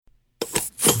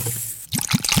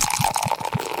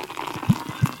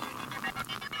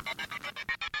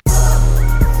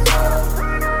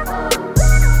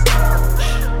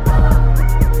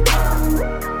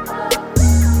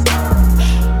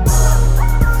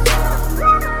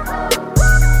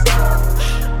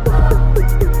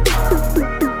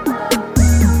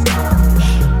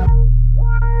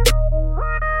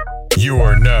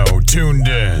Tuned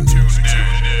in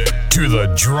to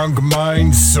the Drunk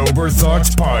Mind Sober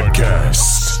Thoughts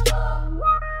Podcast.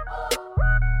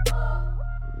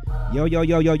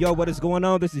 Yo, what is going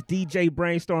on? This is DJ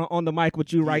Brainstorm on the mic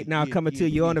with you right now, coming to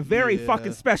you on a very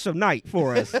fucking special night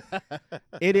for us.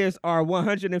 It is our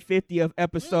 150th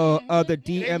episode of the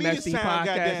DMSC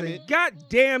podcast. And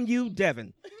goddamn you,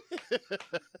 Devin.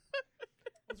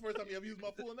 That's the first time you ever used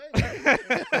my full name.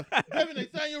 Devin, they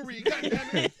sign your read. Goddamn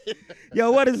it.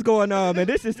 Yo, what is going on, man?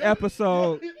 This is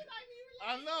episode...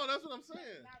 I know, that's what I'm saying.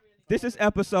 This is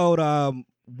episode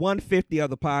 150 of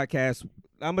the podcast.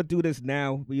 I'm going to do this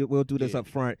now. We'll do this up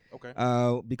front.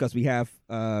 Okay. Because we have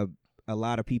a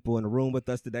lot of people in the room with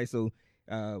us today. So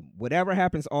whatever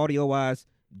happens audio-wise,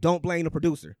 don't blame the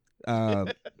producer.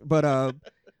 But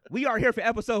we are here for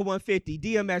episode 150,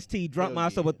 DMST, Drunk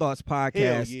Mind Sober Thoughts Podcast.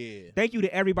 Hell yeah. Thank you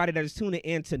to everybody that is tuning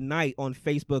in tonight on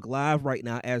Facebook Live right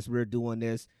now as we're doing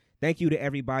this. Thank you to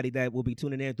everybody that will be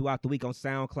tuning in throughout the week on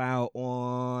SoundCloud,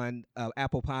 on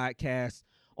Apple Podcasts,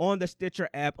 on the Stitcher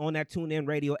app, on that TuneIn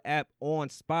Radio app, on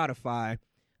Spotify.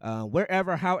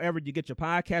 Wherever, however you get your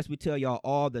podcast, we tell y'all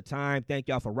all the time. Thank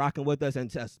y'all for rocking with us, and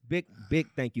just big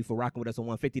thank you for rocking with us on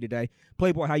 150 today.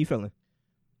 Playboy, how you feeling?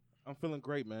 I'm feeling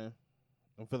great, man.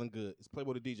 I'm feeling good. It's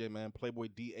Playboy the DJ, man. Playboy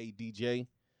D-A-D-J.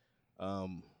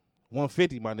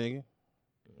 150, my nigga.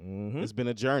 Mm-hmm. It's been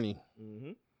a journey.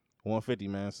 Mm-hmm. 150,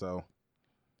 man. So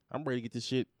I'm ready to get this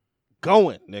shit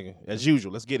going, nigga. As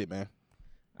usual. Let's get it, man.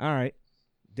 All right.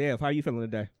 Dev, how you feeling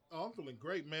today? Oh, I'm feeling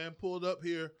great, man. Pulled up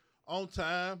here on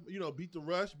time. You know, beat the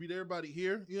rush, beat everybody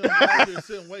here. You know, I'm here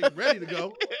sitting, waiting, ready to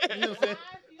go. You know what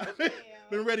I'm saying?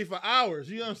 Been ready for hours.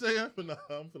 You know what I'm saying? But no,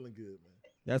 I'm feeling good, man.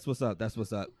 That's what's up.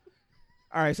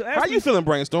 All right. So How you feeling,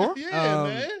 Brainstorm? Yeah,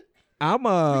 man. I'm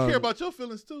We care about your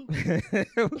feelings too.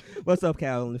 What's up,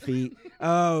 Cal on the feed?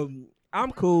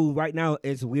 I'm cool right now.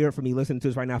 It's weird for me listening to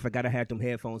this right now. I forgot I had them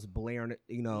headphones blaring,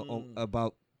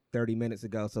 about 30 minutes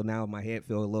ago. So now my head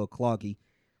feels a little cloggy.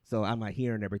 So I'm not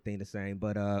hearing everything the same.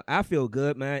 But I feel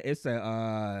good, man. It's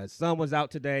sun was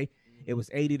out today. It was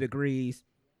 80 degrees.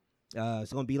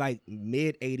 It's gonna be like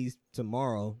mid 80s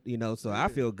tomorrow. So I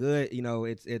feel good.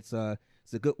 It's a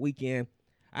good weekend.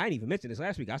 I didn't even mention this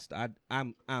last week.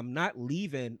 I'm not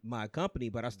leaving my company,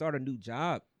 but I started a new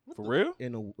job. For real?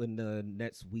 In the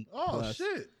next week. Oh, plus.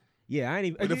 shit. Yeah, I ain't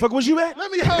even. Where the fuck was you at? Let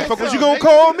me hold The fuck was some, you gonna nigga.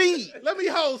 call me? Let me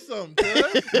hold some,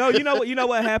 cuz. No, you know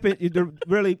what happened?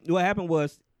 What happened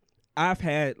was I've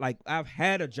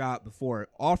had a job before,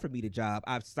 offered me the job.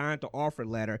 I've signed the offer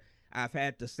letter. I've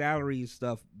had the salary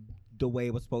stuff the way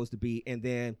it was supposed to be, and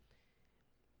then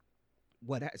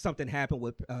something happened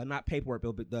with not paperwork,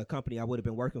 but the company I would have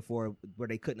been working for, where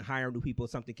they couldn't hire new people.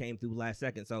 Something came through last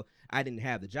second, so I didn't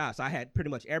have the job. So I had pretty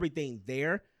much everything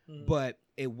there, but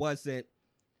it wasn't.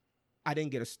 I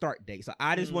didn't get a start date, so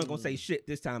I just wasn't gonna say shit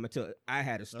this time until I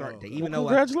had a start date. Even though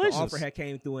the offer had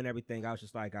came through and everything, I was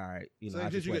just like, all right, So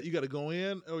you got to go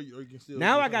in, or you can still.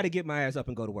 now I got to get my ass up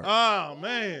and go to work. Oh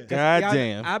man. God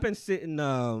damn. I've been sitting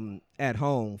at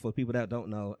home. For people that don't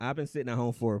know, I've been sitting at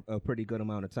home for a pretty good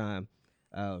amount of time.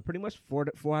 Pretty much 4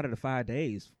 out of the 5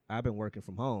 days I've been working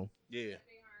from home. Yeah.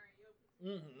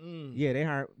 Yeah, they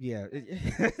hire. Yeah,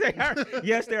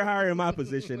 yes, they're hiring my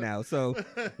position now. So,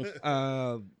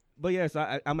 but yes,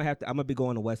 I'm gonna be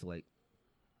going to Westlake.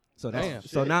 So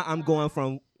now I'm going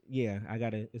from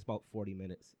it's about 40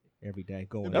 minutes every day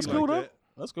going. That's cool though.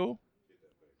 That's cool.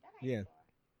 Yeah.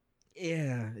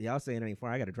 Y'all saying it ain't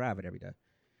far. I got to drive it every day.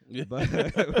 Yeah.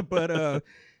 But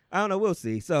I don't know. We'll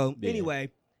see. So Yeah.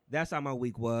 Anyway, that's how my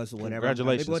week was or whatever.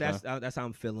 Congratulations, Well, that's how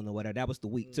I'm feeling or whatever. That was the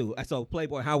week too. So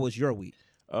Playboy, how was your week?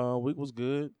 Week was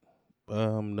good.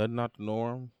 Nothing out the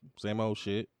norm. Same old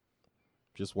shit.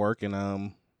 Just working.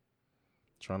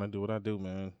 Trying to do what I do,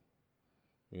 man.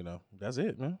 That's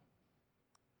it, man.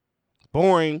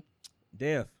 Boring.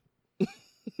 Dev,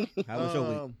 how was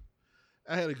your week?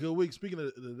 I had a good week. Speaking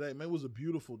of the day, man, it was a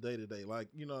beautiful day today. Like,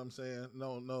 you know what I'm saying?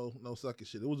 No sucking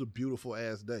shit. It was a beautiful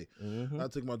ass day. Mm-hmm. I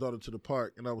took my daughter to the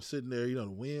park and I was sitting there, the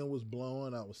wind was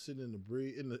blowing. I was sitting in the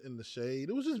breeze, in the shade.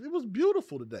 It was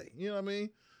beautiful today. You know what I mean?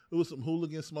 It was some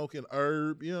hooligans smoking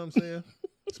herb, you know what I'm saying?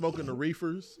 Smoking the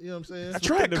reefers, you know what I'm saying? I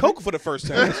tried coke for the first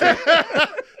time.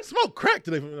 Smoke crack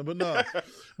today, but no.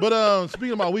 But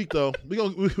speaking of my week though, we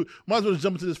might as well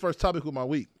jump into this first topic with my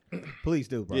week. Please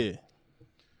do, bro. Yeah.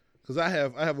 Because I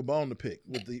have a bone to pick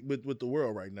with the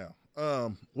world right now.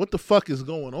 What the fuck is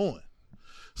going on?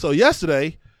 So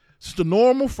yesterday, it's the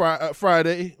normal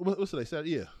Friday. What's today?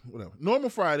 Saturday? Yeah, whatever. Normal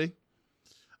Friday.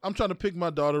 I'm trying to pick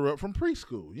my daughter up from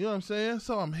preschool. You know what I'm saying?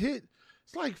 So I'm hit.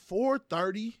 It's like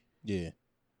 4:30. Yeah.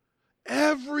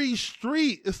 Every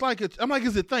street. It's like I'm like,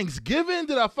 is it Thanksgiving?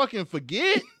 Did I fucking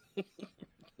forget?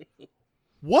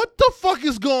 What the fuck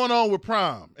is going on with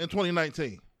prom in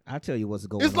 2019? I'll tell you what's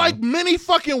going on. It's like many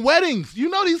fucking weddings. You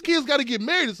know these kids got to get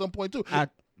married at some point too. I'll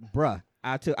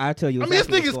tell you. I mean,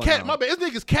 exactly this what's nigga's going on. this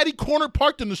nigga's catty corner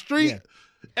parked in the street. Yeah.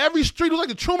 Every street was like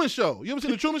the Truman Show. You ever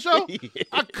seen the Truman Show? Yeah.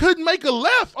 I couldn't make a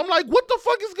left. I'm like, what the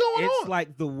fuck is going It's on?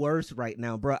 like the worst right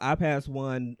now, bro. I passed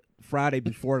one Friday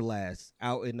before last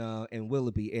out in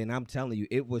Willoughby, and I'm telling you,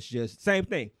 it was just same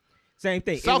thing.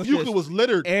 South Euclid was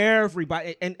littered.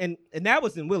 Everybody, and that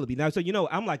was in Willoughby. Now, so you know,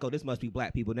 I'm like, oh, this must be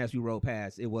black people. And as we rode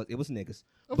past, it was niggas.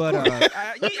 But you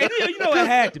know, it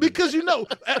had to be. Because you know,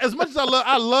 as much as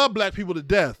I love black people to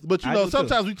death, but you I know, do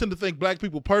sometimes we tend to think black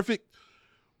people perfect.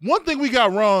 One thing we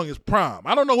got wrong is prom.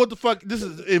 I don't know what the fuck this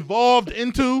is evolved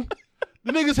into.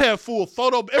 The niggas had full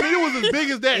photo. I mean, it was as big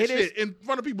as that shit in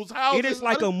front of people's houses. It is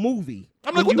like a movie.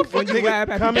 I'm like, what the fuck?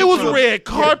 It was red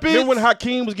carpet. Remember when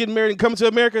Hakeem was getting married and coming to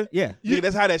America? Yeah. Nigga,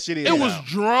 that's how that shit is. It was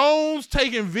drones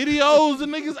taking videos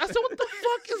and niggas. I said, what the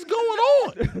fuck is going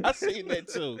on? I seen that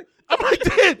too. I'm like,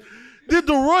 did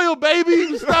the royal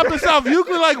baby stop in South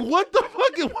Euclid? Like, what the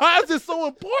fuck? Why is this so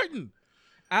important?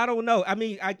 I don't know. I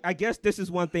mean, I guess this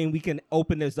is one thing we can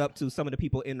open this up to some of the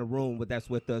people in the room that's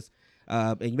with us.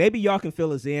 And maybe y'all can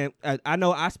fill us in. I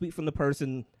know I speak from the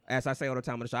person, as I say all the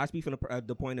time on the show, I speak from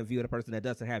the point of view of the person that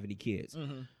doesn't have any kids.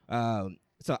 Mm-hmm.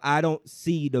 So I don't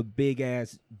see the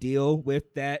big-ass deal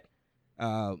with that.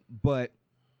 But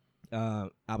I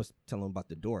was telling them about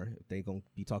the door. If they going to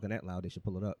be talking that loud, they should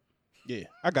pull it up. Yeah,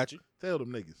 I got you. Tell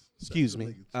them niggas. Excuse me.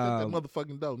 Shut that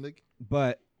motherfucking door, nigga.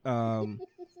 But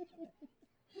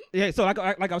yeah, so like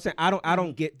I was saying, I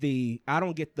don't get the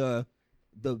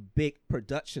big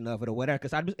production of it or whatever,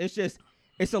 because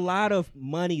it's a lot of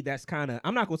money that's kind of,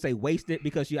 I'm not gonna say wasted,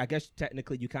 because I guess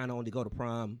technically you kind of only go to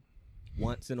prom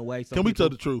once in a way. Can we tell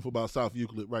the truth about South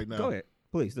Euclid right now? Go ahead,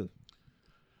 please do.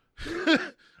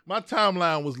 My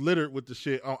timeline was littered with the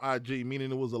shit on IG,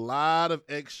 meaning it was a lot of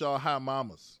ex-Shaw High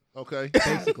mamas. Okay,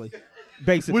 basically,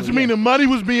 which means the money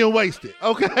was being wasted.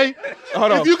 Okay,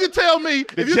 hold on. If you could tell me,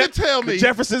 the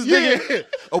Jeffersons, yeah, nigga.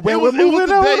 Oh, well, we're moving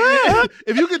on.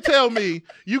 If you could tell me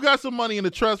you got some money in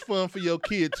the trust fund for your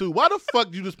kid too, why the fuck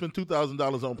did you just spend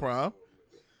 $2,000 on prom?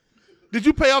 Did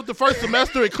you pay off the first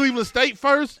semester at Cleveland State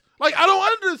first? Like, I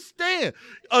don't understand.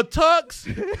 A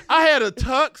tux. I had a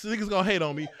tux. Niggas gonna hate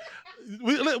on me.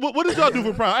 What did y'all do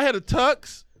for prom? I had a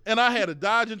tux. And I had a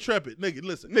Dodge Intrepid. Nigga,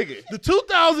 listen. Nigga. The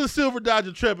 2000 silver Dodge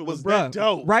Intrepid was that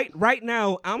dope. Right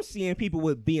now, I'm seeing people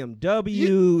with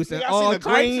BMWs and all kinds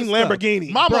green of Lamborghini.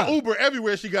 Stuff. Mama Uber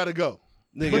everywhere she got to go.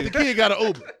 Nigga. But the kid got an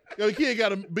Uber. The kid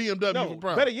got a BMW for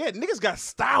prom. Better yet, niggas got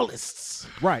stylists.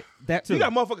 Right, that too. You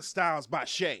got motherfucking styles by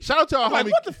Shay. Shout out to our homie.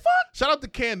 What the fuck? Shout out to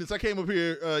Candace. I came up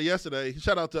here yesterday.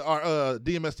 Shout out to our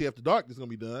DMST After Dark that's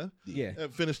going to be done. Yeah.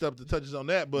 Finished up the touches on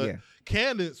that. But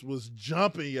Candace was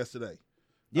jumping yesterday.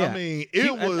 Yeah, I mean,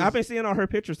 I've been seeing all her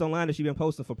pictures online that she's been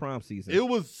posting for prom season. It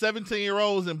was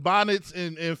 17-year-olds in bonnets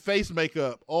and face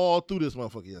makeup all through this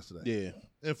motherfucker yesterday. Yeah,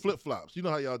 and flip flops. You know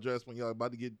how y'all dress when y'all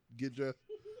about to get dressed.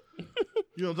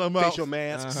 You know what I'm talking about? Facial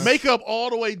masks, makeup all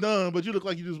the way done, but you look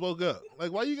like you just woke up.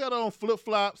 Like, why you got on flip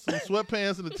flops and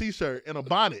sweatpants and a t-shirt and a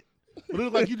bonnet? But it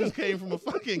look like you just came from a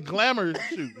fucking glamour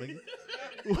shoot,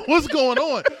 nigga. What's going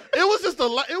on? It was just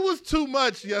it was too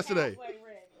much yesterday.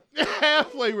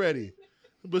 Halfway ready.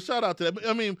 But shout out to that.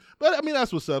 I mean,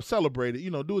 that's what's up. Celebrate it. You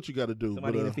know, do what you got to do.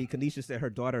 Somebody in the feed, Kanisha said her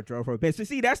daughter drove her Benz. So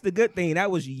see, that's the good thing. That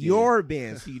was your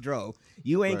Benz she drove.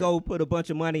 You ain't go put a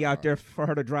bunch of money out there for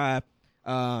her to drive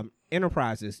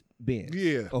Enterprises Benz.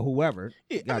 Yeah. Or whoever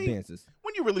got Benzes.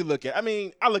 When you really look at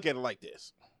it, I look at it like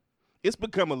this. It's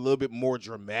become a little bit more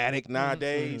dramatic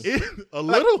nowadays. A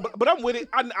little? But I'm with it.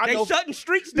 I they know. shutting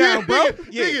streets down, bro.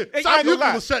 Nigga, South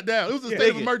Euclid was shut down. It was a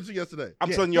state of emergency yesterday. I'm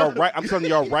telling y'all right. I'm telling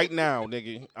y'all right now,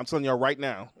 nigga. I'm telling y'all right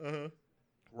now.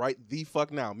 Right the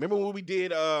fuck now. Remember when we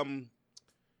did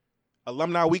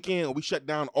alumni weekend and we shut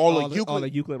down all of Euclid? All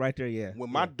of Euclid right there, yeah.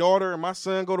 When my daughter and my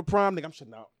son go to prom, nigga, I'm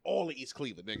shutting down all of East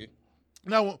Cleveland, nigga.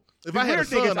 Now, if I had a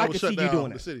son, I would shut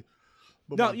down the city.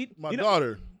 But my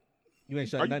daughter... You ain't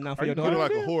shutting nothing out for your daughter?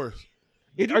 Like a horse.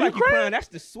 It Are you like you crying? That's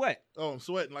the sweat. Oh, I'm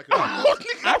sweating like I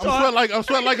I'm saw,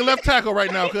 sweating like a left tackle right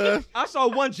now, cuz. I saw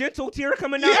one gentle tear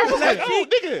coming out. Yeah, I his was like, left oh,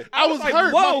 cheek. nigga. I was like,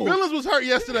 hurt. whoa. My feelings was hurt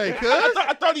yesterday, cuz.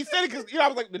 I thought he said it because I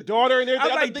was like the daughter and everything.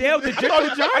 I'm like, I damn, the thought gentle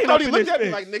he giant thought he up in looked this at me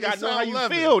bitch. like, nigga, I It know how sounded you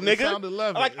loving. feel, It nigga. sounded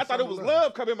loving. Like I It thought it sounded was loving.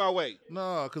 love coming my way.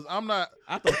 No, because I'm not.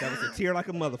 I thought that was a tear like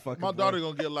a motherfucker. My bro. daughter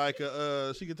gonna get like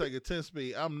a. She can take a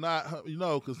 10-speed. I'm not.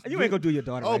 Because You ain't gonna do your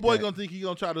daughter. Oh like boy, that. gonna think he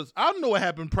gonna try to. I don't know what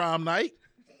happened prom night.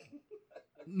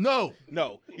 No,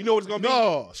 No, you know what it's gonna be?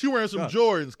 no. She wearing some No.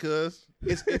 Jordans, cuz.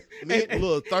 It's Me a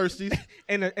little thirsty.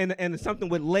 and something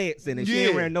with legs in it. She ain't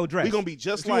Yeah. wearing no dress. we gonna be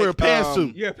just She like wear a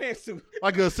pantsuit. Yeah, pantsuit.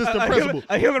 Like an assistant A principal.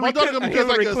 Hillary My daughter Clinton- gonna be a just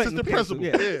like Hillary an Clinton assistant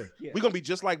principal. pantsuit, Yeah. we gonna be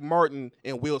just like Martin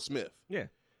and Will Smith. Yeah.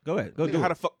 Go ahead. Go Nigga, do how it.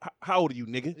 the fuck? How old are you,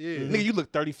 nigga? Yeah. Nigga, you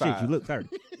look 35. Shit, you look 30.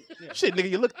 Shit, nigga,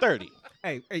 you look 30.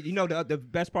 Hey, you know the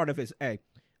best part of it is, hey,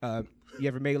 you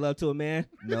ever made love to a man?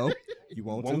 No. You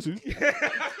won't to?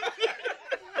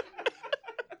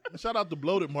 Shout out to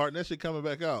Bloated Martin. That shit coming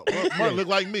back out. Martin look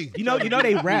like me. You know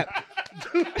they rap.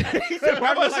 He said, I'm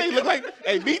about to say, you look like,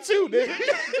 hey, me too, nigga.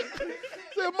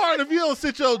 Said, Martin, if you don't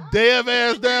sit your dev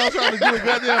ass down trying to do a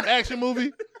goddamn action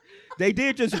movie. They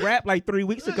did just rap like 3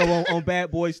 weeks ago on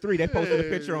Bad Boys 3. They posted a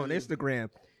picture on Instagram.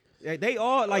 They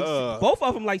all like both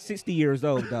of them like 60 years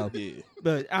old though. Yeah.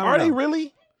 But I don't Are know. they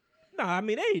really? No, I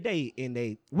mean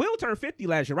they Will turned 50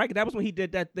 last year, right? That was when he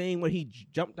did that thing where he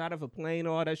jumped out of a plane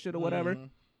or all that shit or whatever. Mhm.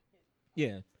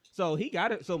 Yeah. So he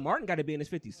got it. So Martin got to be in his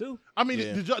 50s too. I mean,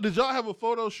 Yeah. did y'all have a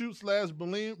photo shoot /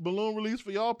 balloon release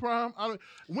for y'all prom?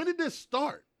 When did this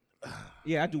start?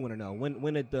 Yeah, I do want to know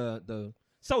when did the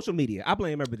social media. I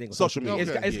blame everything on Social media.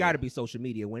 It's, Okay. it's Yeah. got to be social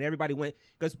media. When everybody went,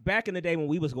 because back in the day when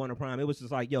we was going to prom, it was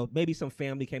just like, yo, maybe some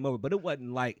family came over, but it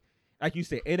wasn't like you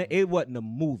said, it wasn't a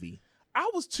movie. I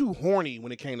was too horny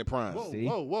when it came to prom. Whoa, See?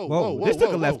 whoa. This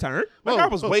took a left turn. Like, Whoa, I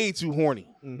was whoa. way too horny.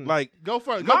 Mhm. Like, Go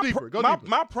further. Go deeper. Go deeper.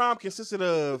 My prom consisted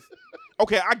of,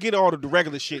 okay, I get all of the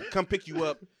regular shit. Come pick you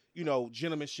up,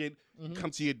 gentleman shit.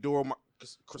 Come to your door.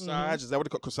 Corsage, is that what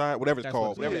it's called? Corsage, whatever it's That's called.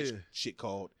 what Whatever it's that shit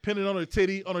called. Pinning on her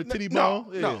titty No,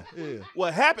 bone. no. Yeah.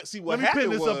 What happened? See, what Let me pin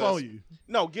happened this was, up on you.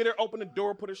 No, get her, open the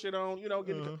door, put her shit on, get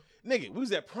Uh-huh. nigga, we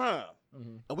was at prom.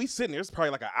 Mhm. And we sitting there, it's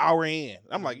probably like an hour in.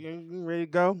 I'm like, you ready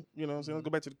to go? You know what I'm saying? Let's go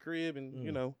back to the crib and,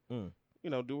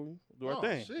 do our Oh,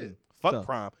 thing. shit. Fuck So-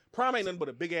 prom. Prom ain't nothing but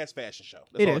a big ass fashion show.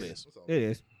 That's It all is. it is. It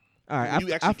is. All right. When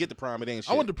you actually get the prom, it ain't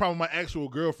shit. I went to prom with my actual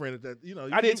girlfriend at that.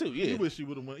 I did too, yeah. You wish you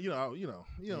would have went. You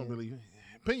don't really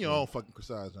pin your own fucking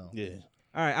corsage on. Yeah.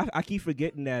 All right. I keep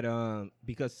forgetting that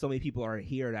because so many people are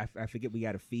here that I forget we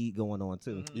got a feed going on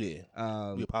too.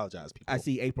 Yeah. We apologize, people. I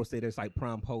see April say there's like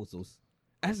promposals.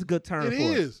 That's a good term It for it.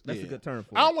 is. That's a Yeah. good term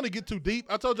for I it. don't want to get too deep.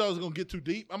 I told you I was gonna get too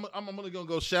deep. I'm only gonna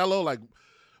go shallow,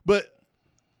 but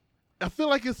I feel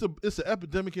like it's an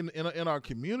epidemic in our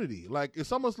community. Like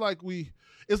it's almost like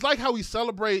it's like how we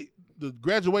celebrate the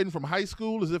graduating from high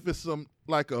school as if it's some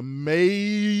like a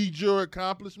major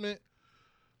accomplishment,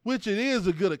 which it is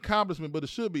a good accomplishment, but it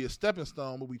should be a stepping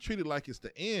stone. But we treat it like it's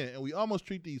the end, and we almost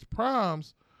treat these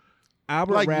proms I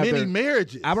would like rather, mini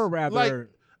marriages. I would rather. Like,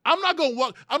 I'm not gonna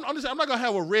walk. I'm not gonna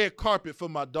have a red carpet for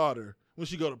my daughter when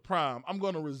she go to prom. I'm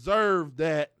gonna reserve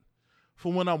that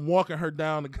for when I'm walking her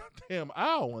down the goddamn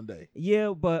aisle one day. yeah,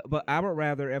 but I would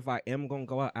rather if I am gonna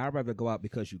go out, I'd rather go out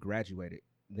because you graduated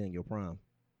than your prom.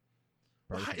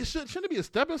 It shouldn't it be a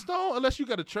stepping stone unless you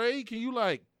got a trade? Can you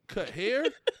like cut hair?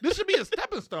 This should be a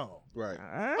stepping stone. Right.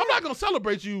 I'm not gonna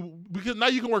celebrate you because now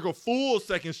you can work a full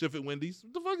second shift at Wendy's.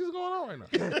 What the fuck is going on right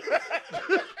now?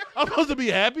 I'm supposed to be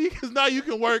happy because now you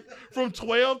can work from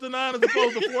 12 to 9 as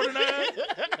opposed to 4 to 9.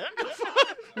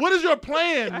 What is your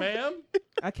plan, ma'am?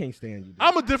 I can't stand you. Dude.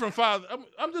 I'm a different father.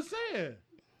 I'm just saying.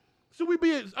 Should we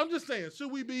be? I'm just saying.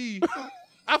 Should we be?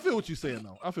 I feel what you're saying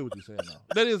though.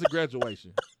 That is a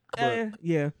graduation. But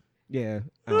Yeah.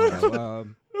 I don't know.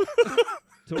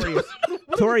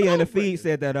 Tori in the feed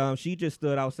said that she just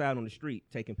stood outside on the street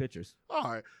taking pictures. all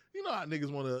right, you know how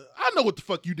niggas want to. I know what the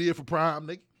fuck you did for prom,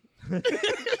 nigga. I went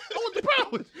to prom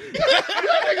with you.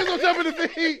 Y'all niggas gonna jump in the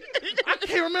feed. I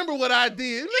can't remember what I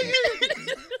did. Nigga.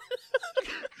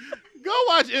 Go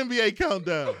watch NBA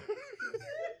Countdown.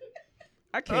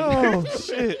 I can't. Oh,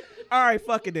 shit. All right,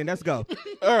 fuck it then. Let's go.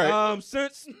 All right.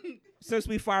 Since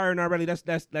we firing already,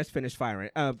 let's finish firing.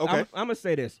 Okay. I'm gonna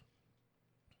say this.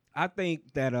 I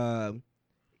think that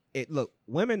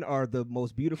women are the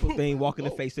most beautiful thing walking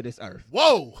the face of this earth.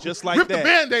 Whoa! Just like Rip that. the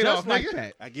Band-Aid Just off, like nigga.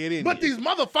 that. I get in. But here. these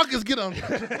motherfuckers get on.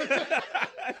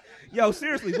 Yo,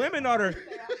 seriously, women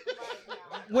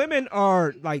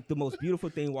are like the most beautiful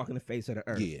thing walking the face of the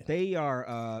earth. Yeah. They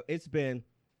are it's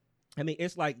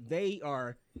like they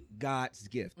are God's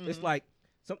gift. It's like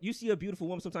you see a beautiful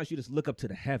woman, sometimes you just look up to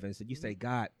the heavens and you say,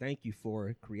 God, thank you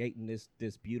for creating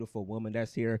this beautiful woman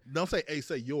that's here. Don't say a,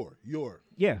 say your.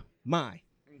 Yeah, my.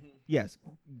 Yes.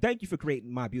 Thank you for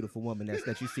creating my beautiful woman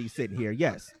that you see sitting here.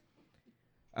 Yes.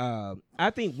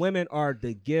 I think women are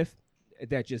the gift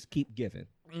that just keep giving.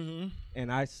 Mm-hmm.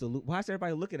 And I salute. Why is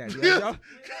everybody looking at me? Like,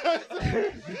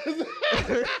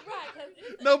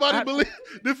 Nobody believes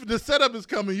the setup is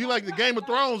coming. You like the Game of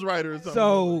Thrones writer or something.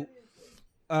 So,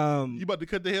 you about to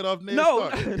cut the head off Ned no,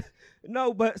 Stark.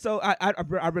 no, but so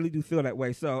I really do feel that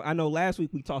way. So I know last week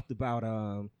we talked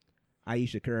about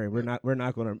Ayesha Curry. We're not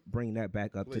going to bring that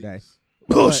back up today.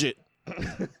 Bullshit.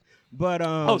 But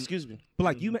excuse me. But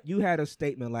like you had a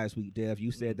statement last week, Dev. You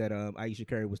said that Ayesha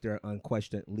Curry was their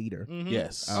unquestioned leader. Mm-hmm.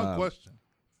 Yes. Unquestioned.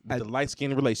 The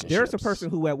light-skinned relationship. There's a person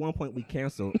who at one point we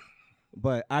canceled,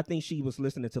 but I think she was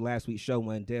listening to last week's show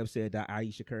when Dev said that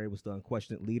Ayesha Curry was the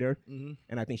unquestioned leader,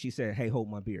 and I think she said, "Hey, hold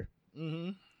my beer." Mm-hmm.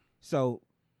 So,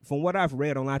 from what I've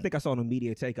read online, I think I saw on the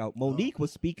media takeout, Monique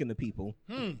was speaking to people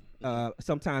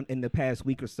sometime in the past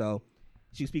week or so.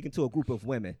 She was speaking to a group of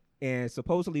women, and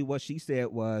supposedly what she said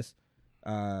was,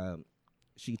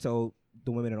 she told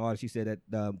the women in the audience, she said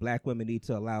that black women need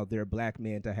to allow their black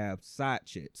men to have side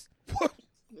chicks.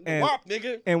 Wop,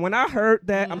 nigga. And when I heard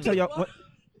that, I'm telling y'all.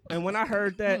 And when I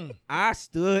heard that, I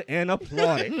stood and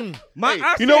applauded. You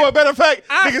know what? Matter of fact,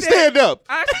 nigga, stand up.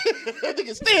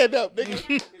 Nigga, stand up,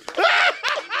 nigga.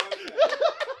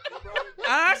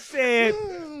 I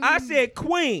said,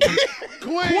 Queen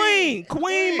Monique.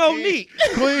 Queen Monique.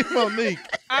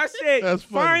 I said, That's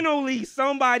funny. finally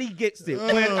somebody gets it.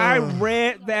 When I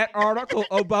read that article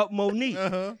about Monique,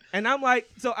 and I'm like,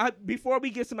 so before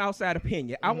we get some outside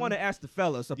opinion, I want to ask the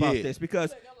fellas about this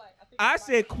because I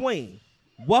said, Queen,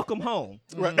 welcome home.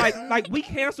 Like we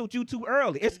canceled you too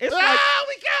early. It's like we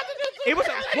canceled you. it was.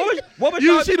 What was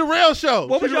You y'all? see the real show.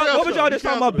 What was y'all just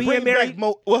talking about being married?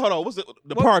 Well, hold on. What's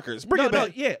the Parkers? Bring it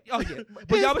back. Yeah. Oh, yeah.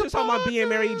 But y'all was just talking about being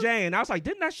Mary Jane. I was like,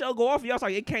 didn't that show go off? Y'all was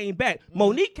like, it came back.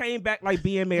 Monique came back like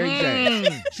being Mary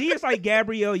Jane. She is like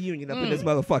Gabrielle Union up in this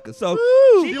motherfucker. So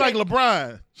she like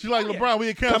LeBron. She like LeBron. We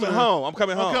ain't canceling. Coming home. I'm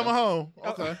coming home. I'm coming home.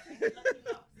 Okay.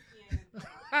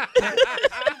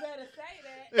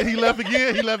 And he left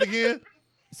again.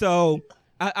 So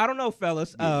I don't know,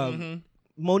 fellas.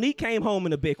 Monique came home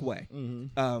in a big way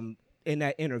in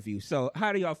that interview. So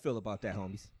how do y'all feel about that,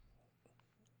 homies?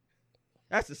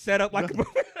 That's a setup like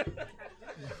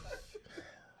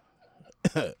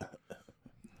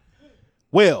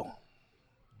Well,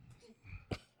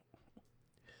 I'd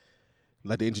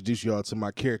like to introduce y'all to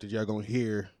my character y'all gonna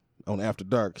hear on After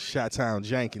Dark, Chi-Town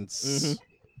Jenkins.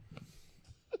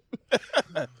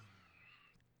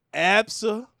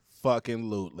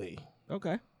 Abso-fucking-lutely.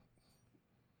 Okay.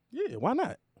 Yeah, why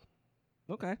not?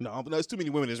 Okay. No, it's too many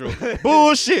women in this room.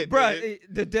 Bullshit, Bruh,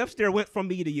 the death stare went from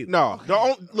me to you. No,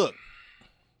 look.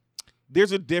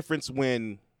 There's a difference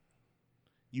when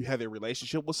you have a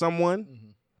relationship with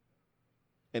someone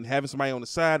and having somebody on the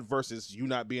side versus you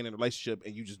not being in a relationship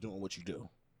and you just doing what you do.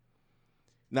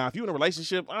 Now, if you're in a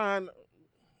relationship, I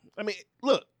mean,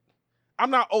 look, I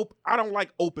don't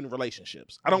like open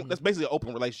relationships. That's basically an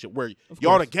open relationship where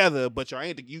y'all together, but y'all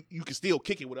ain't. You can still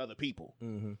kick it with other people.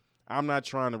 I'm not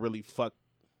trying to really fuck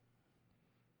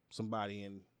somebody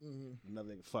and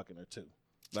another nigga fucking her too.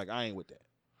 Like, I ain't with that.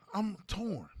 I'm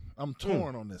torn on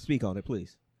this. Speak on it,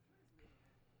 please.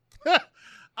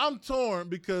 I'm torn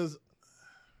because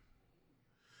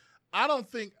I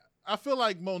feel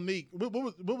like Monique. What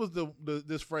was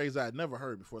this phrase I had never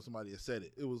heard before? Somebody had said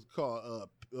it. It was called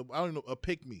I don't know, a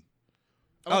pick me.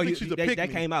 That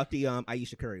came out the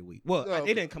Ayesha Curry week. Well,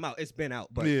 it didn't come out. It's been out,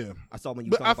 but yeah. I saw when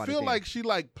you. But I feel like she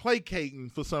like placating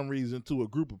for some reason to a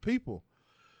group of people,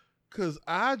 because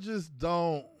I just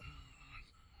don't.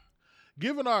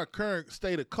 Given our current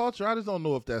state of culture, I just don't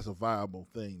know if that's a viable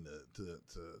thing to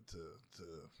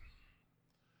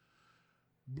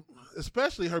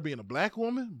especially her being a black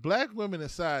woman. Black women and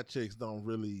side chicks don't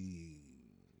really.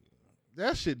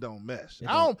 That shit don't mesh.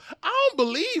 I don't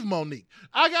believe Monique.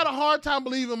 I got a hard time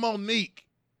believing Monique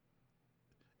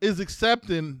is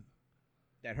accepting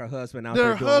that her husband out there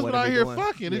there husband out here doing.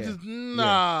 fucking. Yeah. It's just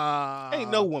nah. Ain't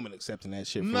no woman accepting that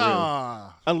shit for nah.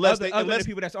 real. Unless other than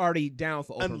people that's already down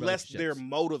for open unless their relationships.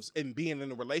 motives in being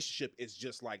in a relationship is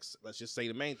just like, let's just say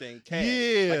the main thing, cash.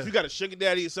 Yeah. Like if you got a sugar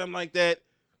daddy or something like that,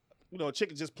 you know, a chick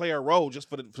can just play her role just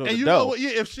for the And the you dough. know what?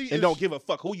 Yeah, if don't give a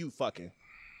fuck who you fucking.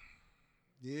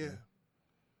 Yeah.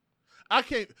 I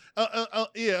can't.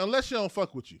 Yeah, unless she don't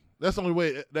fuck with you. That's the only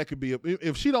way that could be.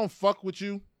 If she don't fuck with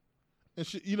you, and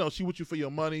she with you for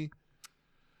your money,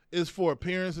 is for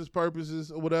appearances purposes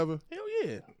or whatever. Hell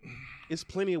yeah. it's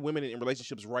plenty of women in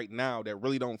relationships right now that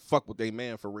really don't fuck with their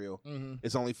man for real. Mm-hmm.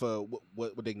 It's only for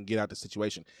what they can get out the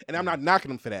situation. And I'm not knocking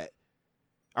them for that.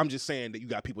 I'm just saying that you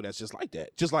got people that's just like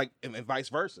that. Just like, and vice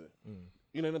versa.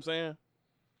 You know what I'm saying?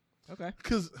 Okay.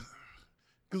 Because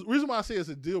the reason why I say it's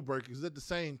a deal breaker is at the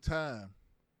same time.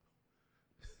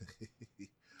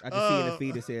 I just see in the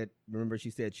feed it said, remember she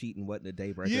said cheating wasn't a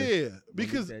day breaker. Yeah, When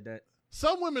because you said that.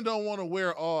 some women don't want to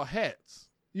wear all hats.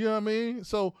 You know what I mean?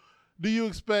 So do you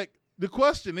expect, the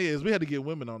question is, we had to get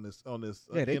women on this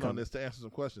Yeah, they on this to answer some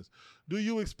questions. Do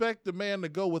you expect the man to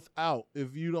go without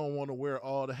if you don't want to wear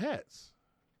all the hats?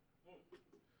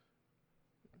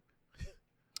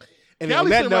 And Kelly on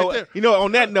that sitting right note, there.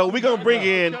 on that note, we're gonna bring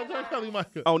in. Kelly, Mike.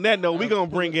 On that note, we're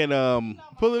gonna bring in.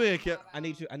 Pull it in, Cap. I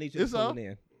need you It's to pull on. it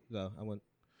in. So I want.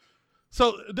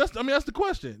 So that's the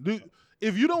question.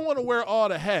 If you don't want to wear all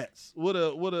the hats, would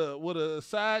a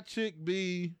side chick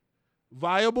be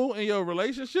viable in your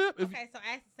relationship? If, Okay, so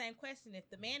ask the same question. If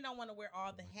the man don't want to wear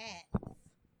all the hats,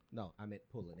 No, I meant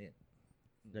pull it in.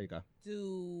 There you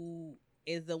go.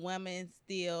 is the woman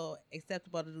still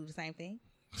acceptable to do the same thing?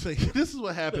 see, this is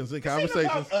what happens in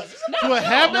conversations. What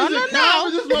happens in no.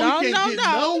 conversations when we can't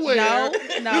get nowhere. No.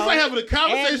 It's like having a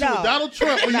conversation And no. with Donald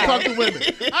Trump when you No. talk to women.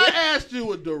 I asked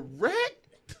you a direct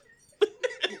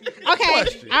Okay,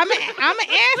 question. I'm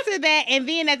gonna answer that, and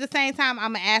then at the same time,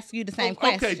 I'm gonna ask you the same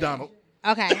question. Okay, Donald.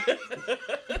 Okay.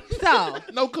 So,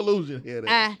 No collusion here.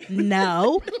 then.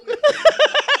 no.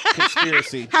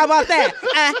 Conspiracy. How about that?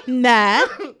 No.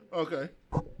 Okay.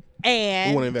 We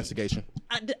And want an investigation.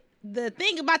 the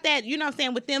thing about that, you know what I'm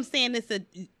saying, with them saying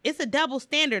it's a double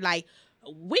standard. Like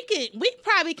we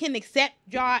probably can accept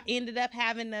y'all ended up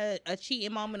having a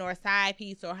cheating moment or a side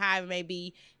piece or however it may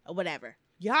be or whatever.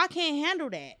 Y'all can't handle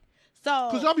that. So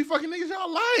Because y'all be fucking niggas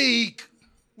y'all like.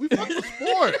 We fuck the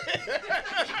sport.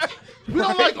 We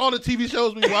don't like all the TV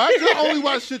shows we watch. Y'all only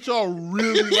watch shit y'all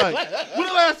really like. When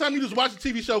the last time you just watched a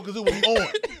TV show because it was on?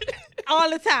 all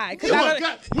the time. 'Cause Yeah, I well, don't,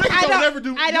 God, women don't ever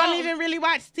do- I don't y'all- even really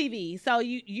watch TV. So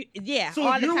yeah, So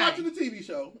all if the you're time. watching the TV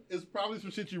show, it's probably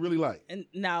some shit you really like. And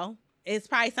no, it's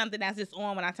probably something that's just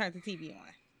on when I turn the TV on.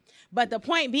 But the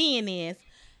point being is,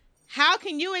 how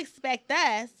can you expect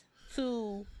us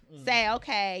to say,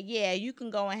 okay, yeah, you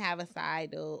can go and have a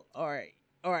side dude, or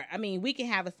I mean, we can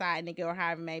have a side nigga or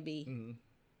however it may be,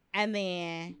 and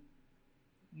then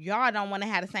y'all don't want to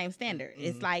have the same standard.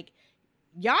 It's like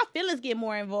y'all feelings get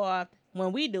more involved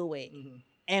when we do it,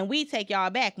 and we take y'all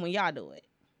back when y'all do it.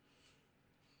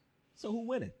 So who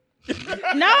winning?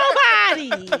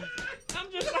 Nobody.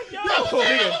 I'm just like, yo.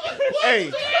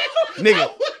 Hey, nigga,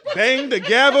 bang the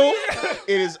gavel.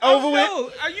 It is over with.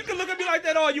 No, you can look at me like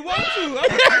that all you want to.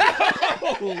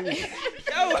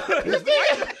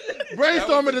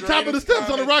 Brainstorm at the top of the steps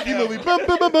on the Rocky movie. Bum,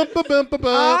 bum, bum, bum, bum, bum, bum,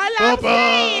 All I'm bum,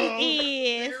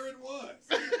 saying bum.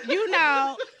 is, you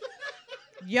know,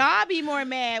 y'all be more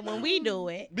mad when we do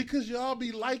it. Because y'all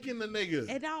be liking the nigga.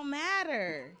 It don't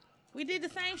matter. We did the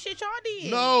same shit y'all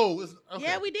did. No. It's, okay.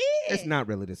 Yeah, we did. It's not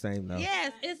really the same though.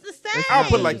 Yes, it's the same. I'll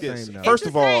put it like It's the this. same, though. First It's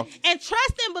of the all, same. And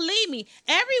trust and believe me,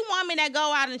 every woman that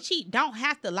go out and cheat don't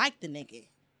have to like the nigga.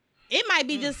 It might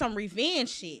be just some revenge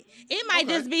shit. It might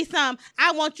just be some,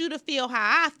 I want you to feel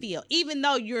how I feel, even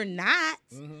though you're not,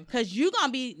 because you're going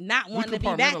to be not We wanting to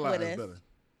be back compartmentalize with us. better.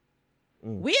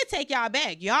 We'll take y'all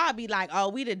back. Y'all be like, oh,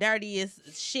 we the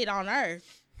dirtiest shit on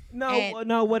earth. And-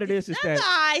 No, what it is No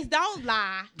that lies. Don't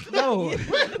lie. no,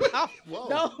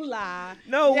 Don't lie.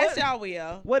 no. Yes, What, y'all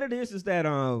will. what it is that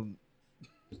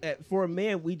for a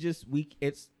man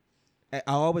I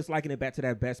always liken it back to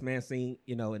that Best Man scene,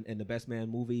 you know, in the Best Man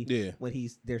movie. Yeah. When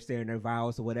they're staring their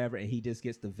vows or whatever, and he just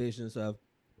gets the visions of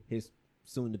his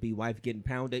soon-to-be wife getting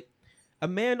pounded. A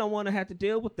man don't want to have to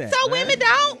deal with that. So man. women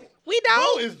don't. We Bo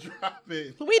don't. is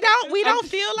dropping. We don't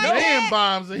feel like Man that.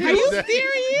 bombs in Are here you today.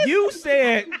 serious?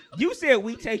 You said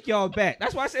we take y'all back.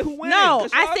 That's why I said who wins. No,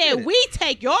 I said we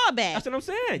take y'all back. That's what I'm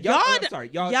saying. Y'all, I'm sorry.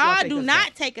 Y'all take do us not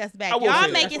back. take us I back. will Y'all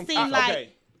say make that. it seem like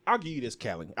Okay. I'll give you this,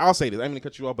 Callie. I'll say this. I'm going to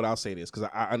cut you off, but I'll say this because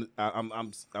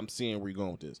I'm seeing where you're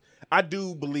going with this. I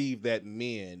do believe that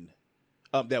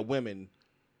that women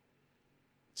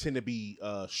tend to be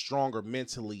stronger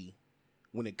mentally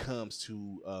when it comes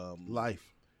to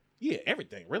Life. yeah,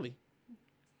 everything really.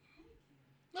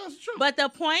 No, it's true. But the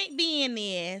point being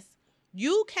is,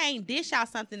 you can't dish out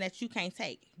something that you can't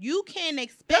take. You can't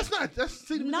expect.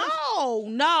 No.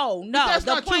 That's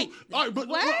The not point. true. All right, but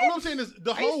What? what I'm saying is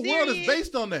the Are you whole world is serious?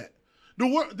 based on that. The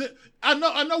world.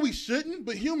 I know we shouldn't,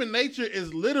 but human nature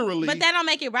is literally. But that don't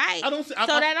make it right. I don't. So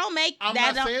that don't make I'm that.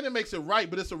 not Don't, saying it makes it right,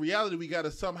 but it's a reality we got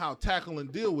to somehow tackle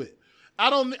and deal with. I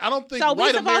don't think So we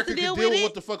white supposed America to can deal deal with with it?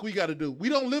 what the fuck we got to do. We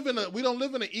don't live in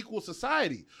an equal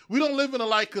society. We don't live in a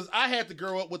because I had to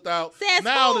grow up without. Says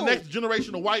Now who? the next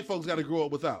generation of white folks got to grow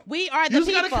up without. We are the You just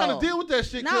people. gotta kind of deal with that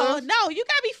shit. No, cuz. no, you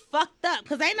gotta be fucked up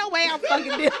because ain't no way I'm fucking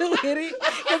dealing with it.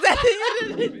 Because at the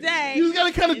end of the day, You just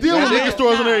gotta kind of deal with no, liquor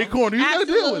stores on no, every corner. You gotta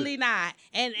deal with absolutely it. not.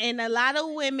 And a lot of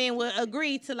women will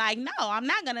agree to like, no, I'm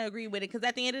not gonna agree with it because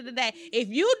at the end of the day, if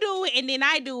you do it and then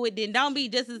I do it, then don't be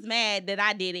just as mad that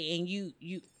I did it and you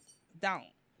don't.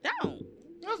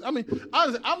 I mean,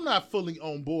 honestly, I'm not fully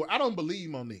on board. I don't believe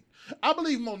Monique. I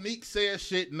believe Monique says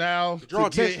shit now Draw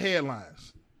to get attention.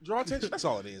 headlines. Draw attention. That's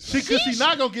all it is. She's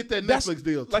not gonna get that That's- Netflix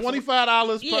deal. like-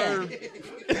 $25 Yeah. per.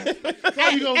 That's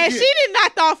all you gonna And get. she did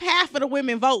knock off half of the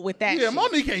women vote with that. Yeah, shit.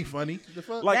 Monique ain't funny. The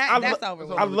fuck? Like That's over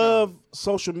with. I love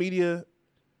social media,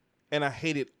 and I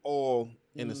hate it all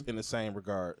in the same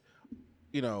regard.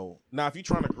 You know, now if you're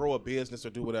trying to grow a business or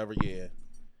do whatever, yeah.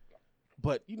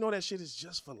 But you know that shit is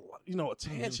just for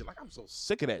attention. Like I'm so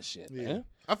sick of that shit, Yeah. man.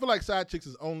 I feel like side chicks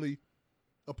is only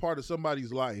a part of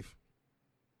somebody's life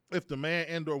if the man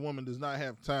and or woman does not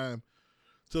have time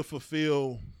to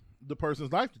fulfill the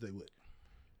person's life that they with.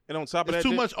 And on top of It's that,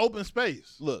 too much open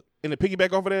space. Look, and to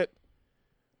piggyback off of that,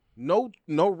 no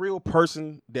real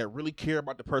person that really care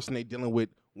about the person they dealing with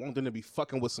want them to be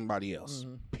fucking with somebody else.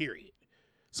 Period.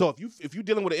 So if you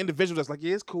dealing with an individual that's like,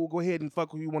 yeah, it's cool, go ahead and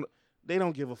fuck who you want. They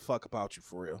don't give a fuck about you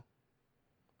for real.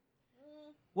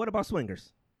 What about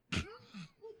swingers?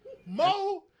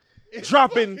 Mo is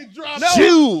Dropping fucking dropping-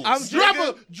 jewels.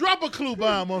 I'm Drop a clue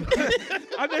bomb on.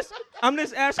 I'm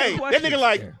just asking Hey, that questions. nigga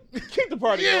like, keep the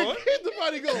party Yeah, going. get the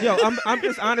body going. Yo, I'm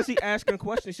just honestly asking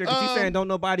questions here because you saying don't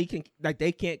nobody can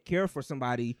they can't care for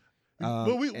somebody.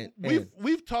 But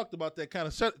we've talked about that kind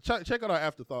of. Check out our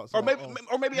afterthoughts. Or maybe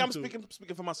I'm YouTube.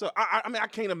 speaking for myself. I mean, I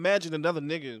can't imagine another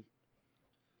nigga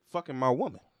fucking my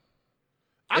woman.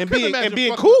 I and couldn't being- imagine and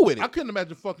being fucking- cool with it. I couldn't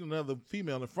imagine fucking another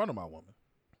female in front of my woman.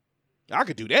 I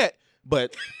could do that,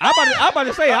 but I'm about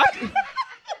to say.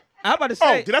 I'm about to oh,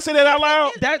 say did I say that out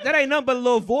loud? that ain't nothing but a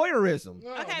little voyeurism.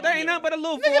 Okay, That ain't nothing but a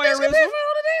little voyeurism. Ain't nothing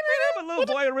but a little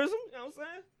voyeurism. You know what I'm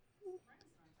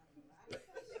saying?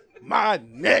 My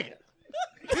nigga,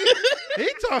 He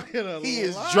talking a he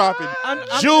is lot. dropping I'm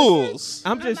jewels.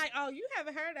 I'm just like, oh, you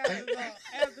haven't heard after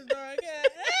dark.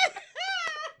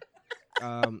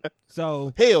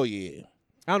 so Hell yeah.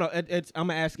 I don't know. I'm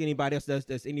gonna ask anybody else.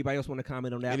 Does anybody else want to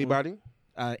comment on that? Anybody?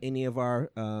 One? Any of our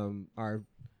come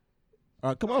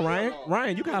on, Ryan.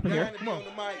 Ryan, you can hop in here. Come on.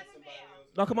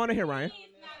 No, come on in here, Ryan.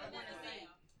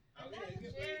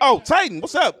 Oh, Titan,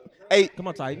 what's up? Hey, Come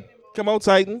on, Titan. come on,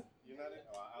 Titan.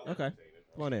 Okay,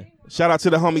 come on in. Shout out to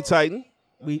the homie Titan.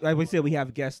 Like we said, we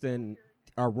have guests in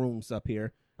our rooms up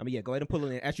here. I mean, yeah, go ahead and pull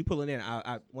it in. As you pull it in,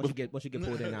 once you get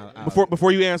pulled in, I'll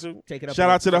Before you answer, Take it up shout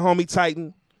here. out to the homie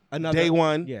Titan. another Day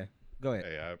one. Yeah, go ahead.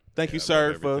 Hey, Thank you, I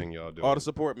sir, love for everything y'all doing. all the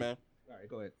support, man. All right,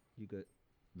 go ahead. You good?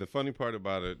 The funny part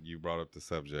about it, you brought up the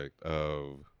subject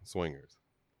of swingers.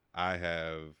 I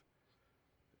have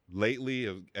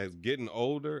lately, as getting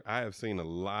older, I have seen a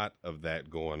lot of that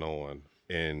going on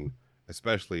in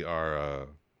especially our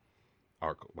I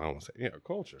don't want to say our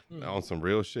culture on some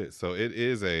real shit. So it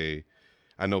is I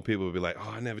know people will be like, oh,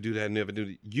 I never do that, never do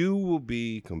that. You will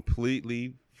be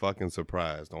completely fucking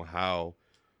surprised on how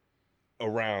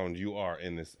around you are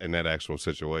in that actual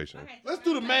situation. Let's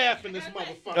do the math in this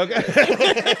motherfucker.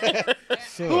 Okay.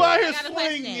 Who out here I got a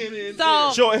swinging? question. in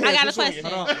So Show of I hands, got a who's swinging?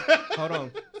 question. Hold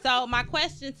on. So my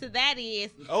question to that is,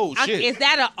 Oh, shit. is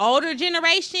that an older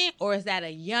generation or is that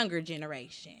a younger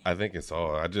generation? I think it's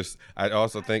all. I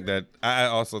also think that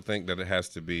it has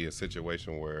to be a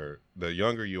situation where the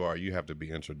younger you are, you have to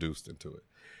be introduced into it.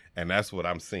 And that's what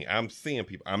I'm seeing. I'm seeing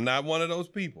people. I'm not one of those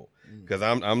people because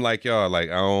I'm like y'all. Like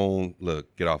I don't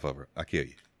look. Get off of her. I kill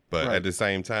you. But Right. at the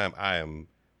same time, I am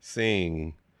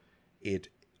seeing it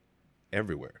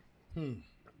everywhere.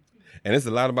 And it's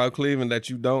a lot about Cleveland that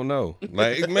you don't know.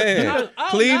 Like man,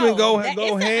 Cleveland go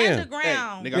It's ham.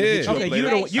 underground. Hey, nigga, I'm gonna hit you Okay, up you later.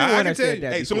 the I one can that tell said you-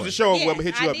 that. Hey, as soon as the before. show over, I'm gonna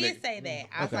hit you I up, did nigga. say that.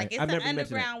 I was Okay, like, it's I've an never mentioned that.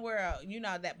 underground world, you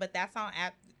know that, but that's on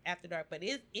After Dark. But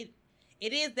it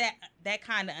is that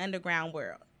kind of underground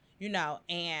world, you know,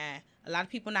 and a lot of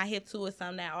people not hip to it,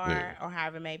 some that are, or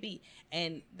however it may be,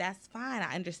 and that's fine.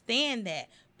 I understand that,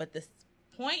 but the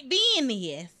point being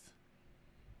is,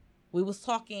 we was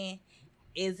talking,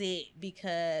 is it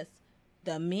because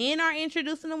the men are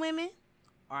introducing the women?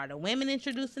 Are the women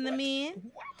introducing the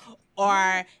men?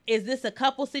 Or is this a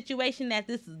couple situation that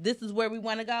this is where we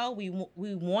want to go? We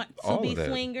want to All be of that.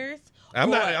 swingers. I'm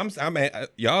Or- not. I'm.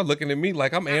 Y'all looking at me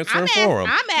like I'm answering for them.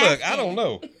 I'm Look, I asking. don't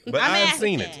know, but I'm I've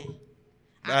seen it. asking.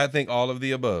 I think all of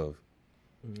the above.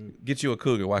 Get you a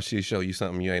cougar, watch she show you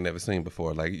something you ain't never seen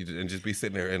before, like and just be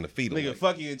sitting there in the fetal. Nigga, like.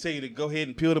 fuck you and tell you to go ahead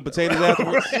and peel the potatoes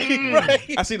afterwards.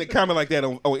 Right. I seen a comment like that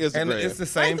on Instagram. And it's the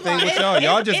same First of all, thing with it's- y'all.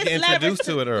 Y'all it's- just it's get introduced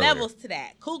to it earlier. Levels to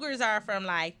that. Cougars are from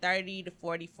like 30 to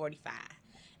 40, 45.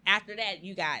 After that,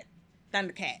 you got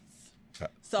Thundercats.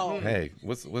 So Hey,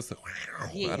 what's the?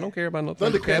 Yeah. I don't care about no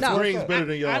Thundercats No, greens better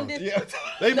than I'm y'all. just-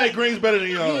 They make greens better than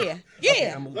y'all.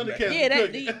 Yeah. Thundercats Yeah,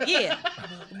 cooking. yeah.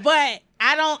 But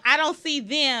I don't see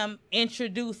them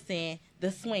introducing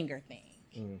the swinger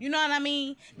thing. You know what I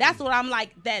mean? That's what I'm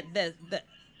like. That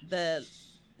the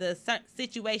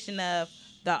situation of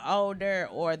the older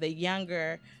or the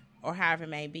younger or however it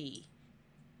may be,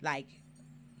 like.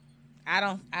 I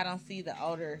don't see the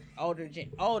older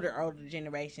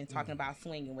generation talking about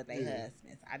swinging with their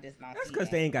husbands. I just don't. That's see because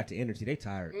that. they ain't got the energy. They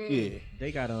tired. Yeah.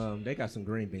 They got some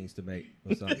green beans to make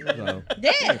or something. So Yeah.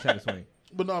 they ain't trying to swing.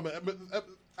 But no, man.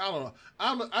 I don't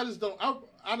know. I just don't. I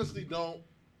honestly don't.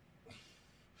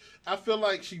 I feel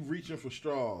like she reaching for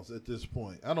straws at this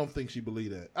point. I don't think she believe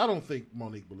that. I don't think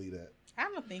Monique believe that. I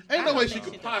don't think. Ain't I no don't way she think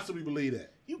could does. possibly believe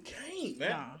that. You can't, man.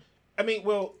 No. I mean,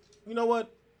 well, you know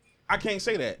what? I can't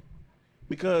say that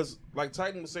because, like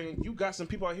Titan was saying, you got some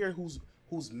people out here whose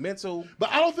mental But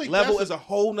I don't think level that's is a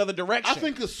whole nother direction. I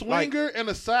think a swinger and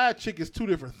a side chick is two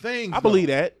different things. I believe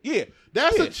though. that. Yeah,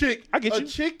 That's yeah. a chick. I get a you.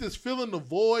 chick that's filling the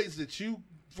voids that you,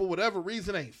 for whatever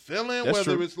reason, ain't filling. That's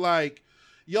whether true. it's like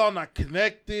y'all not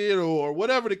connected or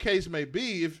whatever the case may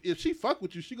be. If she fuck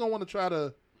with you, she gonna want to try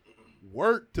to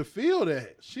work to feel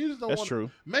that. She just don't. That's wanna,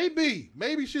 true.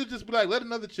 Maybe she'll just be like, let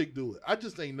another chick do it. I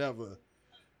just ain't never.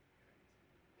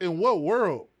 In what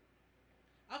world?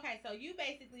 Okay, so you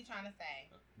basically trying to say.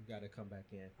 You gotta come back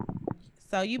in.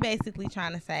 So you basically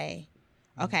trying to say,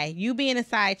 okay, you being a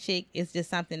side chick is just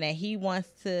something that he wants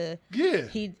to. Yeah,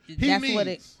 He needs. what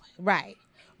it right.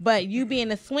 But you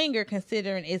being a swinger,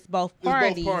 considering it's both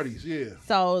parties. It's both parties. Yeah.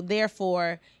 So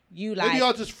therefore, you like. Maybe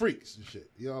y'all just freaks and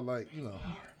shit. Y'all like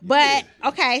But yeah.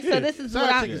 okay, so Yeah. this is Side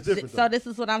what I'm. chick is different, So though. this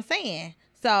is what I'm saying.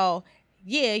 So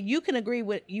yeah, you can agree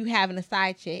with you having a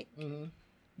side chick,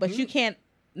 but you can't.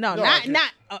 No, No, I not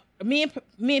can't. not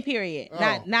men. Period.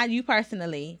 Oh. Not you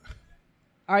personally.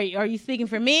 Are you speaking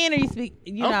for men or you speak?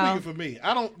 You I'm know. speaking for me.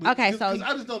 I don't. Okay, so- because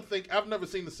I just don't think I've never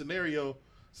seen a scenario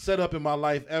set up in my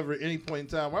life ever at any point in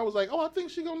time where I was like, oh, I think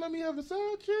she gonna let me have a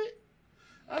side chick.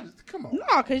 I just come on.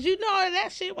 No, because you know that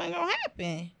shit wasn't gonna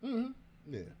happen.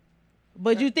 Yeah.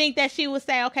 But you think that she would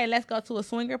say, okay, let's go to a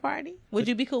swinger party? Would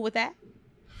you be cool with that?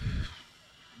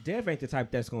 Dev ain't the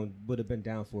type that's would have been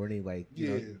down for it anyway.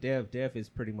 You know, Dev is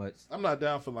pretty much I'm not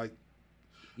down for like.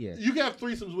 yeah. You can have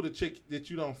threesomes with a chick that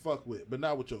you don't fuck with, but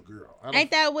not with your girl. I don't,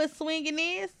 Ain't that what swinging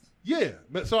is? Yeah,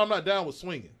 but so I'm not down with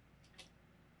swinging.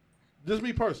 Just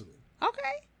me personally.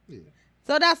 Okay. Yeah.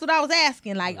 So that's what I was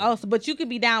asking. Like, but you could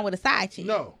be down with a side chick.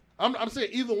 No, I'm saying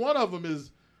either one of them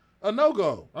is a no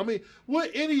go. I mean, what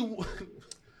any.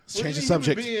 Change the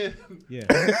subject. Yeah. Yeah,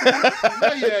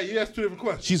 that's two different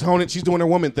questions. She's doing her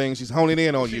woman thing. She's honing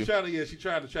in on you. She's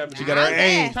trying to trap me. She got her I'm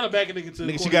aim. bad. Trying to back a nigga to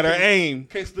the Nigga, she corner got her case- aim.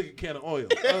 Case lick a can of oil.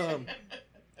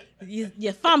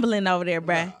 You're fumbling over there,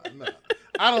 bruh. Nah.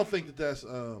 I don't think that's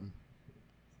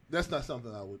not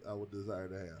something I would desire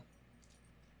to have.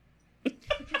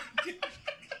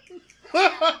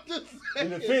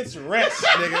 The defense rests,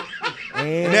 nigga.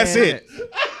 And that's it.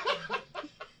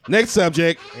 Next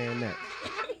subject. And that.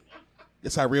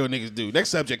 That's how real niggas do. Next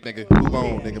subject, nigga. Move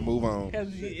on, nigga. Move on. Because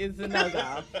it's a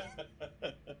no-go.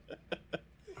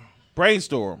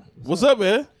 Brainstorm. What's up,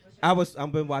 man?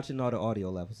 I've been watching all the audio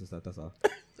levels and stuff. That's all.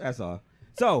 That's all.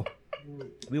 So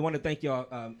we want to thank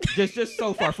y'all just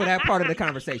so far for that part of the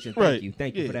conversation. Right.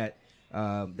 Thank you Yeah.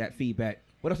 for that feedback.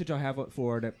 What else did y'all have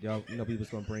for that y'all we was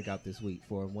gonna bring out this week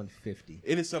for 150?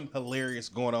 It is something hilarious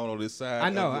going on this side.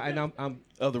 I know, of the, and I'm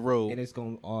of the road. and it's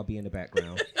gonna all be in the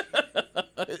background.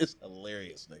 It's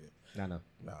hilarious, nigga. I know.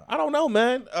 No, I don't know,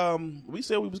 man. We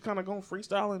said we was kind of going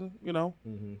freestyling, you know.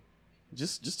 Mm-hmm.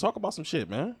 Just talk about some shit,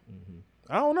 man.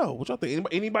 I don't know. What y'all think?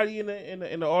 Anybody in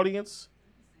the audience?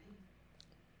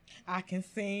 I can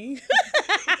sing.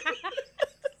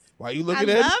 Why you I looking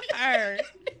at? love her.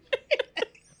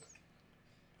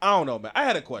 I don't know, man. I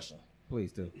had a question.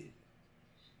 Please do.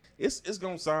 It's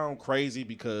gonna sound crazy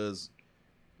because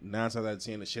 9 times out of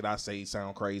 10 the shit I say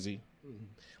sound crazy.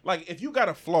 Like if you got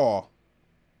a flaw,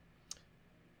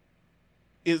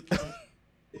 if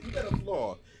you got a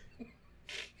flaw,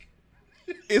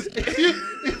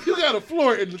 if you got a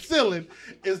floor in the ceiling,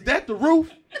 is that the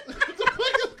roof? What the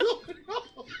fuck is going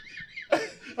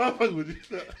on? I'm fucking with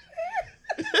you.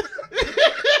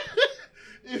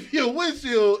 If your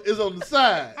windshield is on the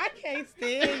side, I can't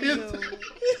stand you.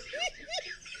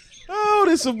 Oh,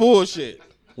 this some bullshit.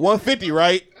 150,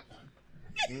 right?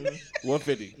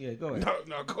 150. Yeah, go ahead.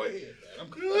 No, go ahead.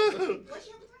 Man.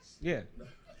 Yeah.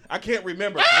 I can't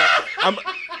remember. I'm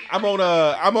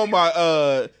on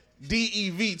my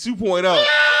DEV 2.0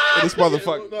 in this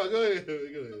motherfucker. No, go ahead. Go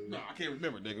ahead. No, I can't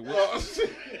remember, nigga.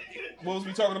 What was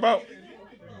we talking about?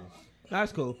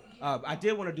 That's cool. I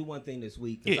did want to do one thing this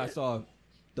week because Yeah. I saw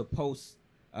the post.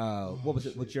 What was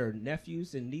it with your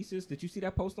nephews and nieces? Did you see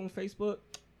that post on Facebook?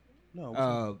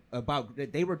 No. About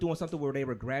they were doing something where they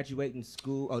were graduating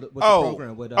school. With the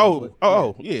program. With,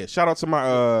 yeah. Shout out to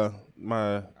my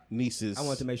my nieces. I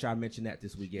wanted to make sure I mentioned that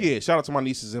this week. Yeah, shout out to my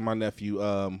nieces and my nephew.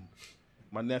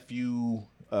 My nephew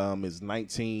is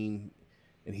 19,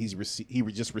 and he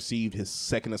just received his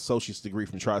second associate's degree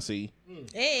from Tri-C.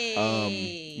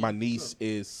 Hey. My niece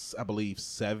is, I believe,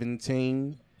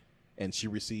 17, and she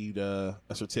received a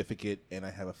certificate, and I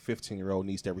have a 15-year-old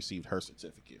niece that received her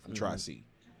certificate from Tri-C.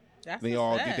 That's They what's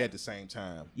all up. did that at the same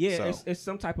time. Yeah, So, it's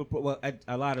some type of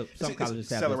a lot of some It's colleges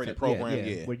have accelerated those program,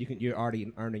 yeah. where you're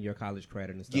already earning your college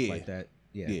credit and stuff Yeah. like that.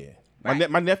 Yeah. yeah. Right.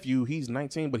 My nephew, he's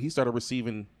 19, but he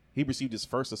received his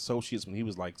first associates when he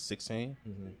was like 16.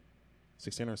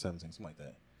 16 or 17, something like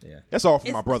that. Yeah. That's all for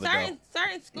It's my brother,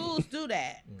 certain schools do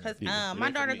that because Yeah. my Yeah,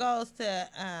 for daughter me. goes to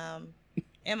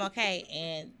MLK,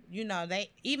 and they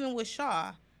even with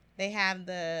Shaw, they have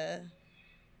the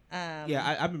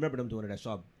Yeah, I remember them doing it at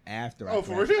Shaw after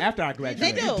for real? after I they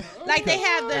graduated. do like they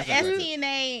have the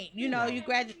STNA. You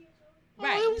graduate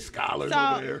right. We scholars So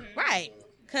over there. right,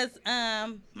 cause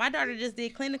my daughter just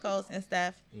did clinicals and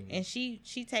stuff, and she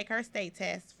take her state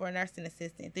test for a nursing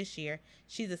assistant this year.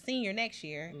 She's a senior next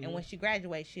year, and when she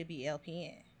graduates, she'll be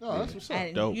LPN. Oh, that's what's up.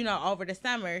 And Dope. over the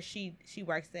summer, she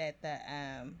works at the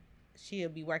she'll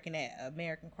be working at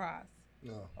American Cross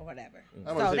No. or whatever.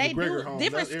 I'm about So to say they McGregor do home.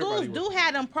 different Not schools everybody do works.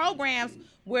 have them programs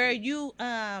where you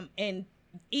in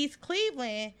East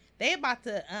Cleveland they about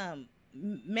to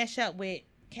mesh up with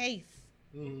Case.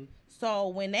 Mhm. So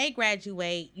when they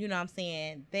graduate, you know what I'm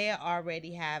saying, they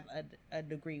already have a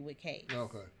degree with Case.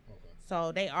 Okay.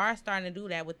 So they are starting to do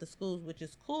that with the schools, which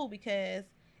is cool because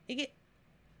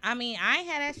I ain't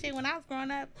had that shit when I was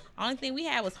growing up. Only thing we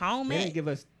had was home They ec. didn't give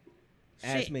us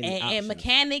as Shit, many and options.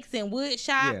 mechanics and wood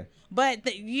shop. Yeah.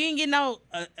 But you didn't get no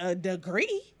a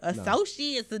degree,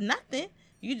 associates or nothing.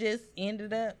 You just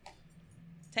ended up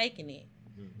taking it.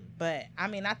 But I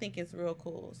think it's real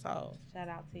cool. So shout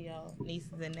out to your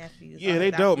nieces and nephews. Yeah,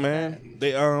 they dope, man.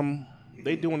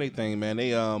 They doing their thing, man.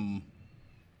 They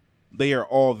are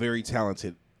all very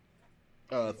talented.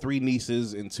 3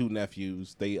 nieces and 2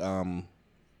 nephews. They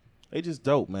just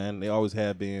dope, man. They always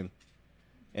have been,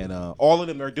 and all of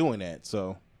them are doing that.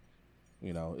 So,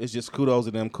 it's just kudos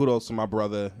to them. Kudos to my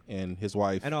brother and his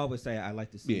wife. And I always say I like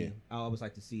to see. Yeah. I always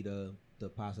like to see the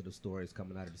positive stories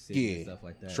coming out of the city and stuff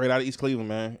like that. Straight out of East Cleveland,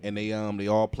 man. And they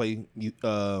all play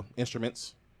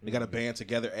instruments. They got a band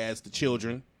together as the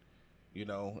children,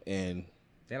 and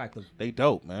They like the. they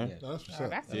dope, man. Yeah. No, that's what's Oh, up.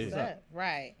 that's what's Yeah. up.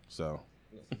 Right. So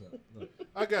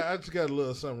I just got a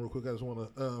little something real quick. I just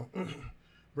want to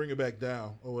bring it back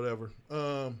down or whatever,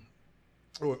 or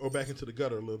back into the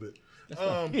gutter a little bit.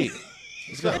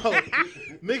 So,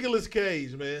 Nicolas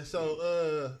Cage, man.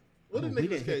 So, what did we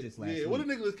Nicolas didn't hit Cage? this last Yeah, week. what did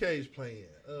Nicolas Cage play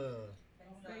in?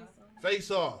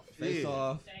 Face Off. Face yeah.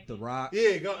 Off, The Rock. Yeah.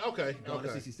 Okay. Gone to Okay.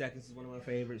 60 Seconds is one of my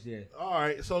favorites. Yeah. All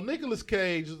right. So Nicolas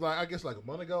Cage is like a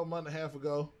month and a half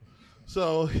ago.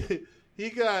 So he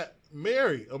got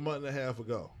married a month and a half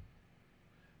ago,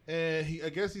 and I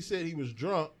guess he said he was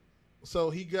drunk, so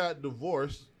he got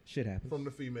divorced Shit happens. from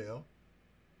the female.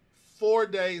 4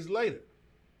 days later,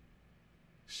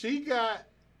 she got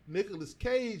Nicolas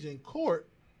Cage in court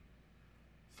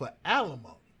for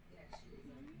alimony.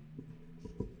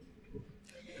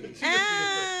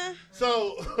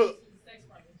 So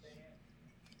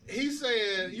he's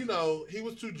saying, he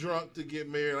was too drunk to get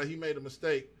married. Like he made a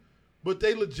mistake. But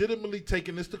they legitimately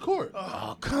taking this to court.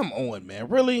 oh, come on, man.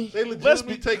 Really? They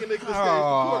legitimately taking Nicolas Cage to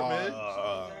court, man.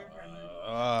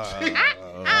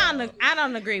 I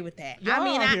don't agree with that. Y'all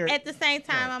out here- At the same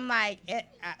time, I'm like,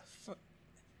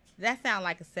 that sounds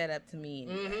like a setup to me.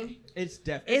 Mm-hmm. It's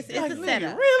definitely. It's a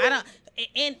setup. I don't.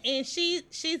 And she's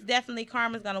definitely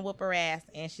Karma's gonna whoop her ass,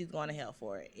 and she's going to hell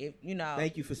for it. If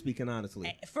Thank you for speaking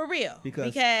honestly. for real,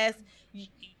 Because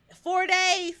 4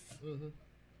 days,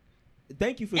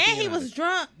 Thank you for. and being he was honest.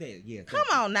 drunk. Yeah. Come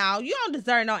on now, you don't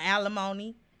deserve no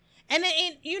alimony. And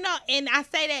and I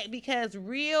say that because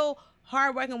real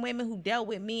hardworking women who dealt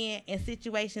with men in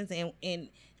situations and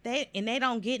they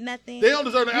don't get nothing. They don't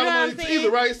deserve the You know what I'm alimony saying?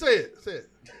 either, right? Say it.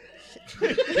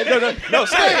 No,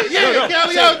 say it. Yeah,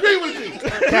 Callie, I agree with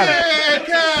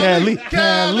you.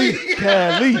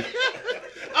 Callie.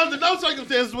 Under no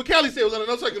circumstances, what Callie said was under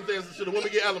no circumstances should a woman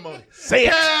get alimony. Say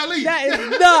it. Callie. That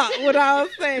is not what I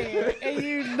was saying. And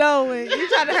you know it. You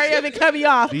trying to hurry up and cut me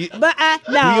off. But I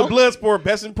Do your no. blood sport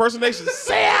best impersonation.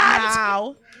 Say it.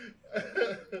 Now,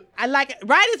 I like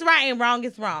right is right and wrong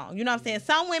is wrong. You know what I'm saying?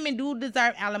 Some women do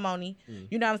deserve alimony.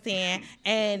 You know what I'm saying?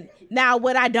 And now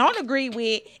what I don't agree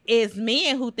with is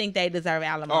men who think they deserve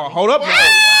alimony. Oh, hold up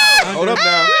now. Hold up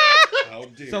now.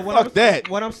 So Fuck that.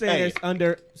 What I'm saying Hey.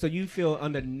 is so you feel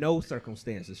under no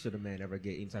circumstances should a man ever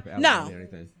get any type of No. alimony or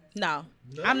anything. No,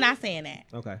 I'm not saying that.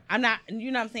 Okay. I'm not.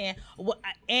 You know what I'm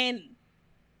saying?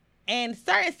 And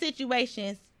certain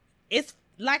situations, it's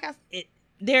like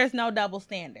there's no double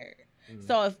standard.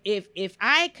 So if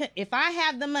I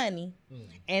have the money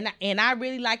and I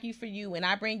really like you for you and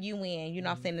I bring you in, you know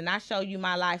what I'm saying, and I show you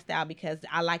my lifestyle because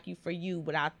I like you for you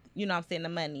without, you know what I'm saying, the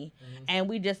money, and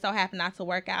we just so happen not to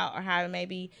work out or however it may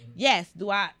be, yes, do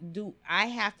I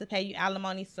have to pay you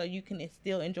alimony so you can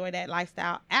still enjoy that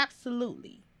lifestyle?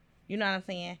 Absolutely. You know what I'm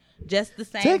saying? Just the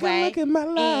same Take way. a look at my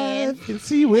life and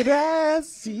see what I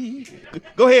see.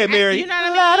 Go ahead, Mary. You know what I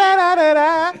mean? La, da, da, da,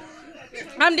 da.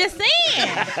 I'm just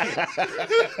saying.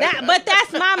 But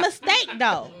that's my mistake,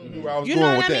 though. Where I was You going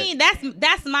know with what I that. mean?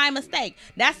 That's my mistake.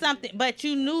 That's something. But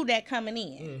you knew that coming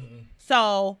in.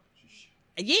 So,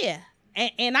 yeah.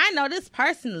 And I know this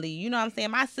personally. You know what I'm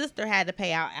saying? My sister had to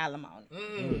pay out alimony.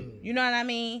 You know what I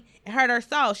mean? It hurt her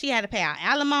soul. She had to pay out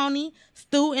alimony,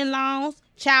 student loans,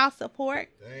 child support.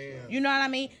 Damn. You know what I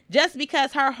mean? Just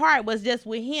because her heart was just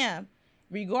with him,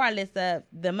 regardless of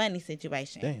the money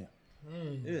situation. Damn.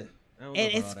 Yeah. I don't know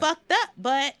And about it's all that. fucked up,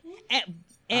 but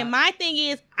and my thing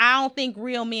is, I don't think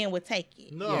real men would take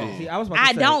it. No. Yeah, see, I was about to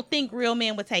I say, don't think real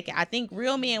men would take it. I think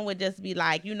real men would just be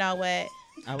like, you know what?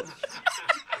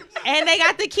 And they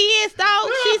got the kids though.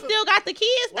 She still got the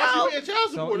kids Why though. she paying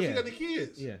child support if yeah. she got the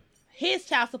kids? Yeah. His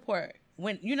child support.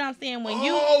 When you know what I'm saying? When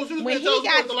She was when paying child he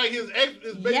support got to like his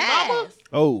baby yes. mama?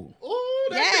 Oh. Oh,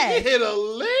 that Yes. nigga hit a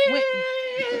leg.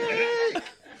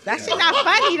 That shit not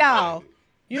funny though.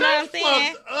 You know what I'm That's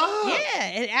saying? fucked up. Yeah,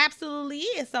 it absolutely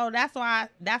is. So that's why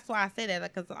I said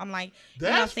that, because I'm like, you know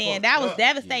what I'm That's saying? fucked That was up.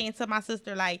 devastating to my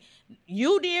sister. Like,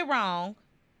 you did wrong,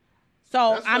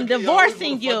 so That's I'm fucking- y'all always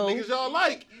divorcing wanna fuck you. niggas y'all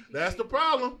like. That's the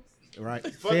problem. Right.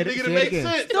 Fuck Say a it- nigga say that it makes again.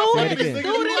 sense. Dude, Stop fucking again. niggas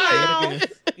Dude, you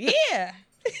like. yeah.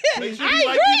 Make sure I you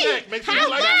like agree. you back. Make sure you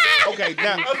like Okay,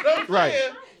 now, That's what I'm right.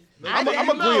 saying. I'm didn't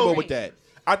agreeable know. with that.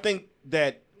 I think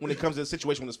that when it comes to the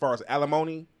situation as far as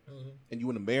alimony and you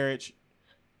in a marriage,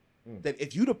 that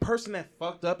if you the person that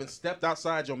fucked up and stepped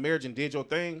outside your marriage and did your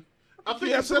thing, I think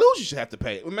you absolutely should have to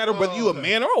pay it. No matter whether you a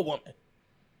man or a woman.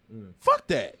 Fuck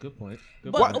that. Good point.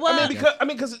 Good But- point. well-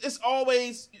 Because it's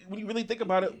always, when you really think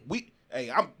about it,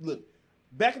 look,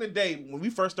 back in the day when we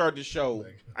first started the show,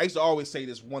 I used to always say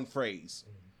this one phrase.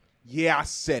 Yeah, I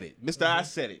said it. Mr. I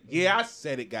said it. Yeah, I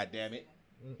said it, goddammit.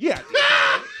 Yeah.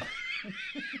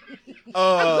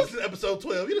 This is episode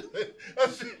 12.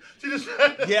 She just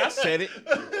Yeah, I said it.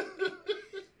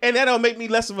 And that don't make me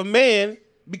less of a man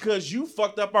because you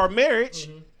fucked up our marriage.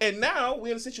 And now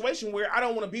we're in a situation where I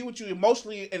don't want to be with you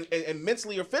emotionally and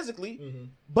mentally or physically,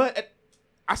 but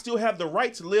I still have the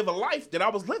right to live a life that I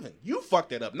was living. You fucked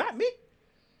that up, not me.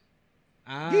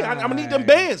 Yeah, I'm gonna need them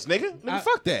bands, nigga.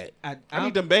 Fuck that. I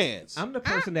need them bands. I'm the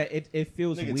person that it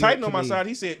feels Nigga, weird Titan to on my me. side,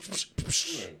 he said,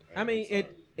 I mean,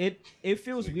 it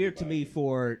feels weird to me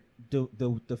for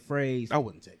the phrase I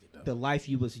wouldn't take it, though. the life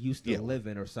you was used to Yeah.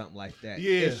 living or something like that.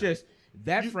 Yeah. It's just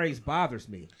that phrase bothers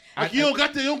me. Like you don't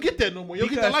get that no more. You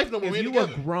don't get that life no more. If We ain't you a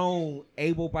together. grown,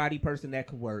 able-bodied person that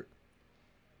can work,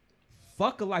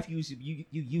 fuck a life you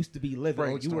used to be living,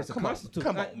 or you were Brainstorm. Come accustomed to.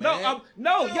 on,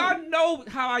 No, man. y'all know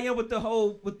how I am with the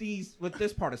whole with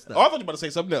this part of stuff. Oh, I thought you were about to say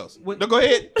something else. What- No, go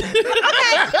ahead.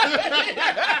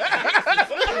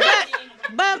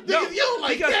 But Nigga, you don't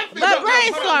like that. But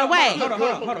brainstorm,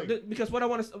 wait. Hold on. Because what I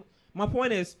want to, my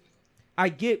point is, I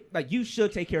get like you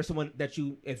should take care of someone that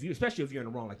especially if you're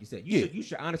in the wrong, like you said, you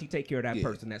should honestly take care of that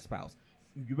person, that spouse.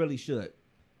 You really should.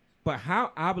 But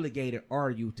how obligated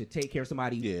are you to take care of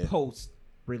somebody post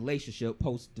relationship,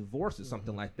 post divorce, or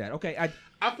something like that? Okay,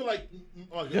 I feel like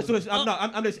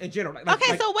I'm just in general.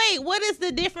 Okay, so wait, what is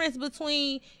the difference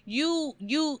between you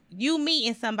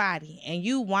meeting somebody and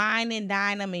you wine and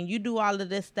dine them and you do all of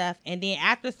this stuff, and then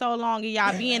after so long of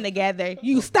y'all being together,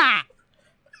 you stop?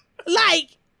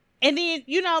 Like, and then,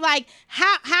 like,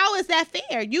 how is that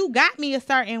fair? You got me a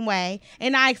certain way,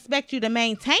 and I expect you to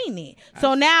maintain it.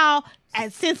 So now,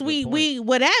 since we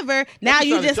whatever, now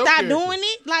you decided just your stop character. doing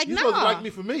it? Like, you no. supposed to like me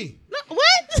for me. No,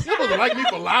 what? You supposed to like me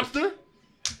for lobster?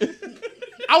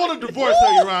 I want to divorce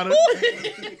her, Your Honor.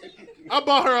 I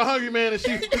bought her a Hungry Man and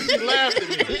she laughed at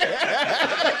me.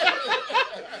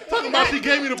 Talking about she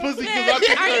gave me the pussy because I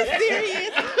took Are you her.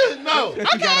 serious? No.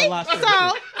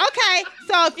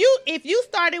 So if you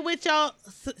started with your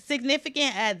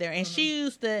significant other and she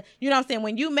used to, you know what I'm saying,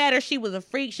 when you met her, she was a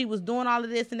freak, she was doing all of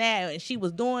this and that, and she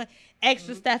was doing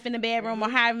extra stuff in the bedroom or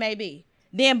however it may be.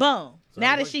 Then boom,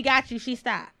 now that she got you, she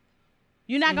stopped.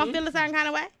 You're not gonna feel a certain kind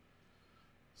of way?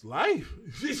 It's life.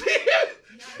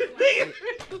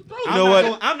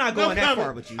 I'm not going that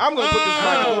far with you. I'm gonna put this I'm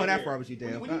right not over going that here. far with you,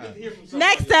 Dale.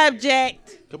 Next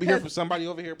subject. Can we hear from somebody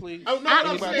over here, please? Oh, no, what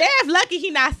I'm saying, Dad's lucky he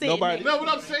not sitting. Nobody. no, what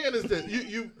I'm saying is this: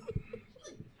 you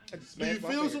do you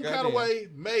feel some kind of way?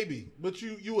 Maybe, but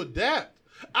you adapt.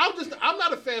 I'm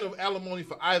not a fan of alimony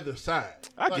for either side.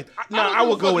 I don't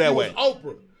would give a go fuck that if it way. was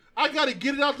Oprah. I got to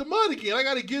get it out the mud again. I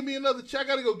got to give me another check. I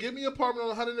got to go get me an apartment on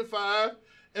 105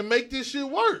 and make this shit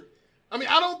work. I mean,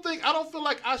 I don't feel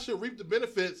like I should reap the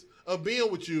benefits of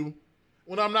being with you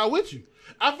when I'm not with you.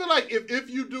 I feel like if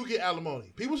you do get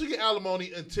alimony, people should get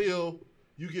alimony until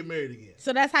you get married again.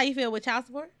 So that's how you feel with child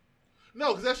support? No,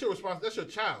 because that's your responsibility. That's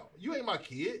your child. You ain't my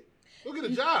kid. Go get a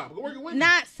job. Go work at Wendy's.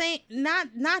 Not saying not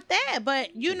that,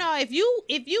 but you know, if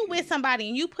you with somebody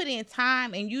and you put in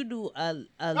time and you do a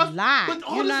lot, But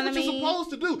all you this know is what I what you're mean? supposed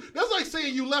to do. That's like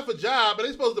saying you left a job and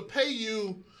they're supposed to pay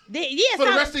you Yeah, for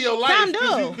the rest of your life some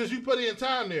do. because you put in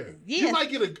time there. Yes. You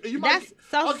might get That's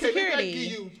Social okay, maybe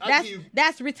Security. I give you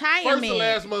That's retirement. first and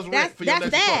last month's rent That's for your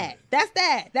that's next that. apartment. That's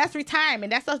that. That's retirement.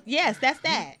 That's that's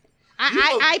that.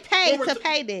 I paid to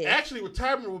pay this. Actually,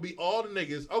 retirement will be all the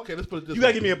niggas. Okay, let's put it this way. You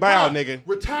gotta give me a buyout, nigga.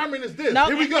 Retirement is this. No,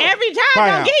 Here we go. every job Buy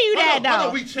don't out. give you that Hold on,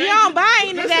 though. we You changed don't it. buy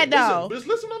into that though.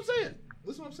 Listen what I'm saying.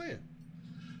 Listen what I'm saying.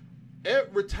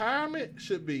 Retirement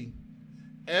should be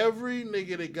every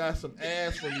nigga that got some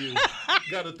ass from you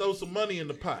got to throw some money in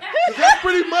the pot. 'Cause that's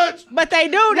pretty much. But they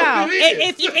do though. it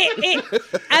If is. you giving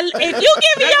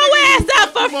your ass up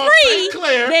for from free, St.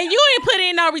 Clair. then you ain't put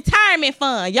in no retirement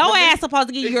fund. Your ass supposed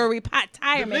to give you a The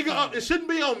retirement nigga, fund. it shouldn't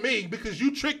be on me because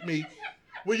you tricked me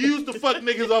when you used to fuck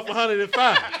niggas off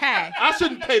 105. Hey. I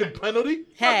shouldn't pay the penalty.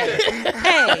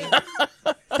 Hey,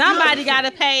 somebody gotta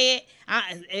pay it.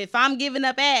 If I'm giving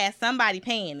up ass, somebody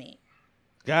paying it.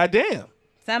 Goddamn.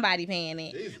 Somebody paying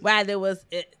it. Jesus. Whether it was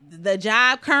the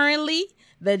job currently,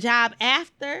 the job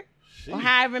after, or Jeez.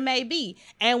 however it may be.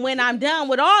 And when I'm done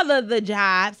with all of the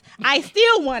jobs, I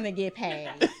still want to get paid.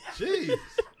 Jeez.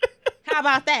 How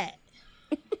about that?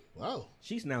 Wow.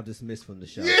 She's now dismissed from the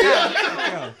show.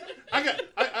 Yeah. Yo,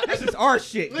 I this is our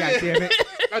shit, Look at- goddammit.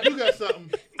 I do got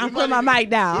something. I'm We putting might my need mic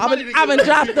down. we I'm might need to gonna get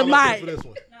drop the female up for mic. this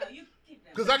one.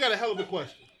 Because I got a hell of a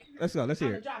question. Let's go. Let's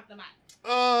hear it. Drop the mic.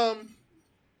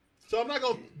 So I'm not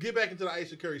gonna get back into the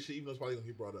Aisha Curry shit, even though it's probably gonna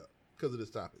get brought up because of this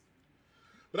topic.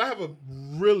 But I have a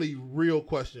really real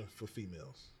question for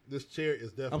females. This chair is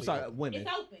definitely I'm sorry, women.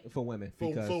 It's open. For women. for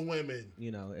Because, women.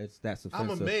 you know, that's I'm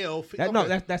offensive. a male. No,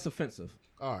 Okay. that's offensive.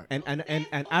 All right.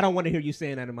 And I don't want to hear you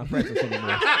saying that in my presence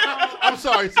anymore. I'm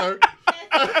sorry, sir.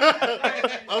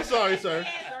 I'm sorry, sir.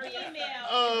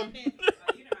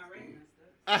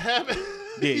 I haven't.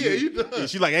 Yeah, you done.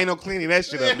 She like, ain't no cleaning that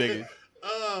shit up, nigga.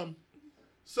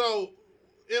 So,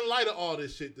 in light of all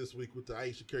this shit this week with the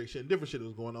Aisha Curry shit and different shit that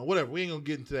was going on, whatever, we ain't gonna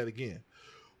get into that again.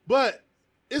 But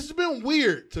it's been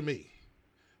weird to me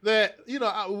that, you know,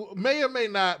 I may or may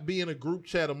not be in a group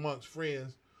chat amongst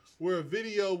friends where a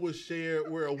video was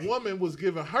shared where a woman was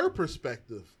giving her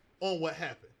perspective on what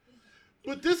happened.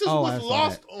 But this is I what's saw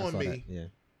lost that. I on saw me. that, yeah.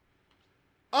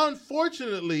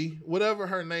 Unfortunately, whatever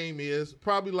her name is,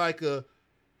 probably like a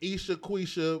Isha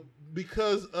Quisha,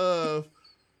 because of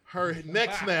her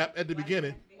neck snap at the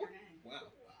beginning.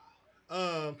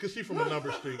 Because she's from a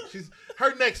number street.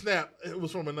 Her neck snap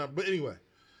was from a number. But anyway,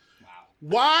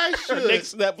 why should Her next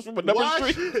snap was from a number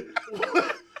why, street.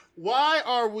 why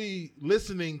are we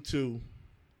listening to?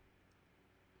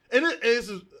 And this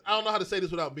is, I don't know how to say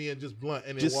this without being just blunt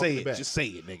and then Just walking say it it. back. Just say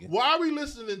it, nigga. Why are we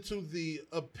listening to the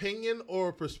opinion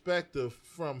or perspective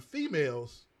from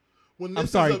females when this I'm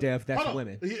sorry, is Dev. That's hold on.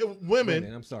 women.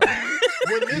 Women. I'm sorry.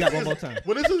 When this You got is, one more time.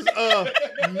 When this is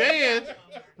man,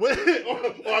 or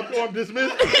I'm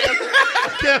dismissed,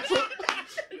 cancel.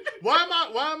 Why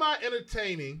am I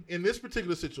entertaining in this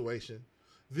particular situation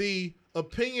the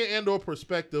opinion and or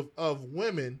perspective of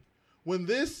women when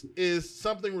this is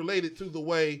something related to the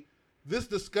way this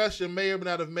discussion may or may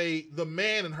not have made the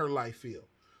man in her life feel?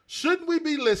 Shouldn't we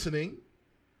be listening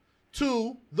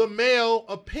to the male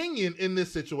opinion in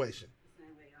this situation?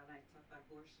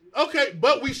 Okay,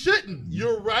 but we shouldn't.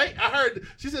 You're right. I heard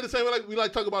she said the same way like we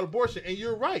like to talk about abortion, and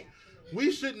you're right.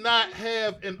 We should not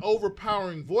have an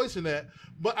overpowering voice in that.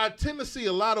 But I tend to see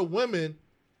a lot of women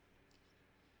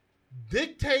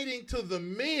dictating to the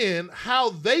men how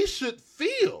they should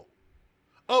feel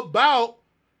about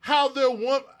how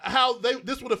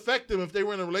this would affect them if they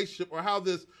were in a relationship, or how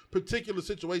this particular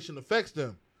situation affects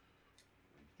them.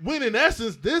 When in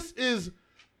essence, this is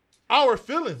our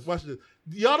feelings. Watch this.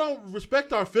 Y'all don't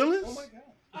respect our feelings? Oh my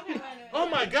God. Oh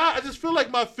my God! I just feel like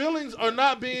my feelings are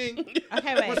not being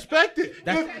respected.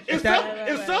 If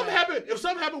something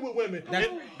happened with women,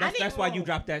 that's why you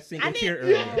dropped that single tear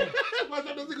earlier.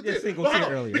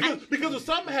 Because if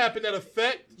something happened that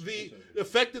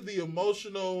affected the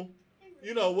emotional,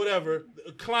 whatever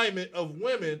climate of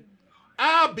women,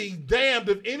 I'll be damned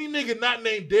if any nigga not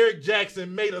named Derek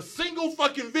Jackson made a single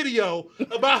fucking video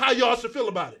about how y'all should feel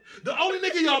about it. The only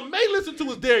nigga y'all may listen to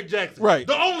is Derek Jackson. Right.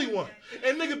 The only one.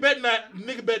 And nigga better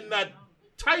not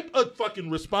type a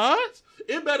fucking response.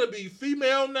 It better be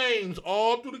female names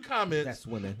all through the comments. That's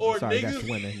women. Or sorry, niggas, that's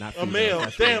women, not a female. male.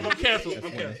 That's Damn, women. I'm canceled.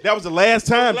 That was the last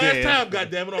time. Last time,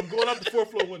 goddammit. I'm going out the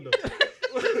 4th floor window.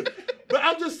 But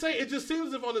I'm just saying, it just seems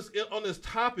as if on this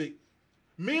topic,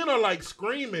 men are like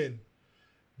screaming,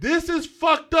 "This is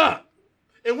fucked up,"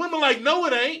 and women are like, "No,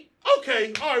 it ain't."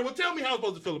 Okay, all right. Well, tell me how I'm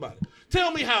supposed to feel about it.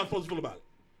 Tell me how I'm supposed to feel about it.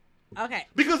 Okay.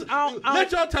 Because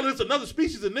let y'all tell us another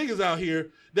species of niggas out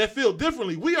here that feel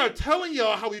differently. We are telling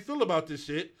y'all how we feel about this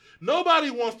shit. Nobody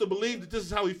wants to believe that this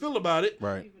is how we feel about it.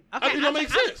 Right. Okay, It don't make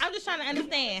sense. I'm just trying to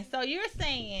understand. So you're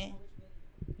saying,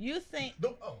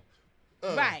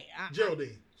 right?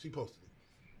 Geraldine, she posted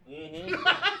it.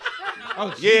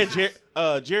 Oh, Yeah,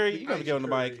 Jerry, you gotta get on the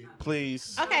mic,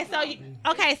 please. Okay,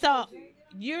 so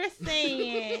you're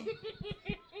saying,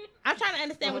 I'm trying to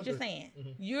understand what you're saying.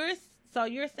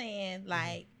 You're saying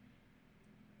like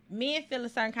men feel a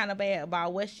certain kind of way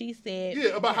about what she said.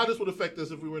 Yeah, about how this would affect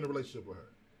us if we were in a relationship with her.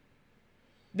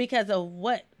 Because of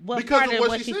what Because part of of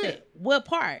what she said. What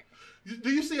part? Do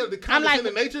you see the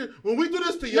condescending nature? When we do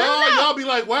this to y'all, No. y'all be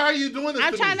like, "Why are you doing this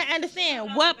I'm to trying me?" to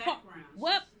understand what part.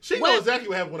 She knows exactly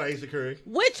what happened with Aisha Curry.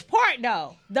 Which part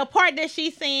though? The part that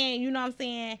she's saying, you know what I'm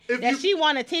saying, she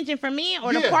want attention from men,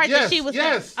 or the part that she was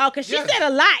saying? Oh, because she said a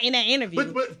lot in that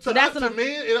interview. But so that's to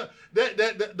men,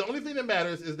 the only thing that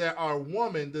matters is that our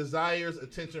woman desires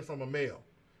attention from a male.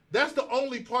 That's the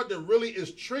only part that really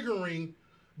is triggering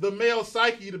the male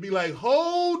psyche to be like,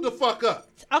 hold the fuck up.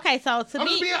 Okay, so I'm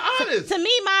just being honest. To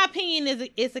me, my opinion is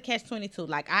it's a catch-22.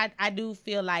 Like I do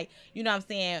feel like, you know what I'm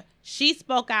saying, she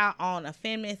spoke out on a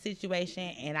feminine situation,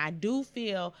 and I do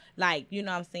feel like, you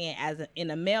know what I'm saying,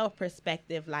 in a male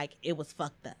perspective, like it was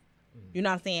fucked up. You know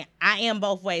what I'm saying? I am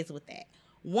both ways with that.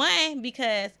 One,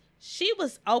 because she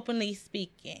was openly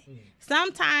speaking.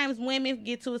 Sometimes women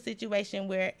get to a situation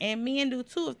where, and men do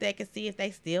too, if they can see if they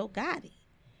still got it.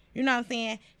 You know what I'm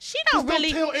saying? She don't Just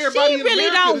really. don't tell everybody in America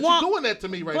don't that you're doing that to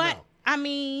me right now. I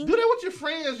mean, do that with your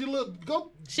friends.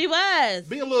 Go. She was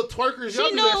being little twerkers. Y'all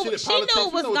do that shit at politics. She knew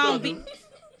it was gonna be.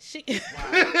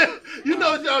 You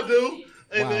know what y'all do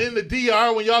in the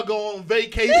DR when y'all go on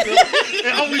vacation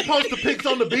and only post the pics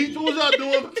on the beach. What was y'all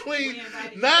doing between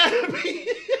 9?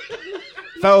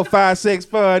 4, 5, 6,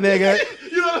 4, nigga.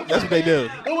 You know That's what they do.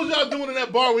 What was y'all doing in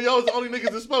that bar when y'all was the only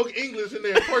niggas that spoke English in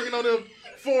there, twerking on them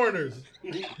foreigners?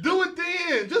 Do it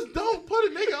then. Just don't put a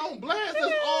nigga on blast.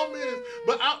 That's all men.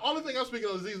 But only thing I'm speaking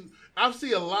of is these. I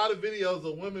see a lot of videos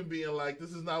of women being like,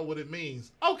 "This is not what it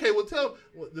means." Okay, well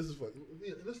this is what.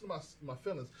 Listen to my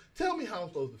feelings. Tell me how I'm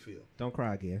supposed to feel. Don't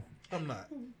cry again. I'm not.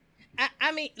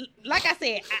 I mean, like I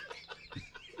said,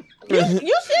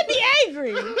 you should be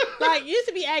angry. Like you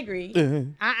should be angry.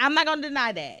 I'm not gonna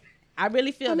deny that. I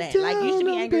really feel that. Like you should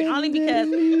be angry only because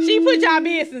she put y'all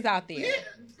business out there. Yeah,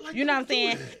 like, you know what I'm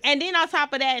saying? And then on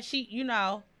top of that,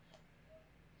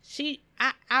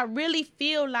 I really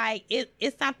feel like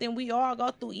it's something we all go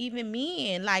through, even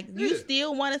men. Like you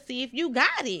still want to see if you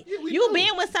got it. Yeah, You've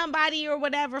been with somebody or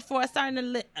whatever for a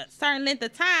certain length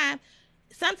of time.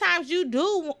 Sometimes you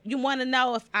want to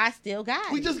know if I still got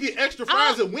it. We just get extra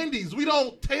fries at Wendy's. We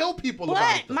don't tell people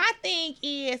about it. But my thing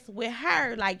is with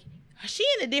her, like she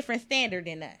in a different standard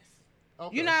than us.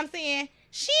 Okay. You know what I'm saying?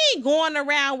 She ain't going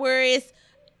around where it's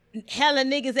hella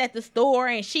niggas at the store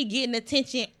and she getting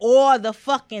attention all the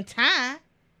fucking time.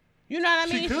 You know what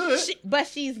I mean? She could. But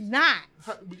she's not.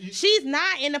 She's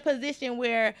not in a position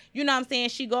where, you know what I'm saying,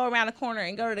 she go around the corner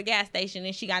and go to the gas station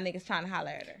and she got niggas trying to holler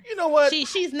at her. You know what?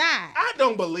 She's not. I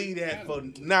don't believe that for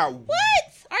now. What?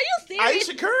 Are you serious?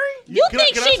 Aisha Curry? You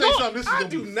think she going? going? This is I gonna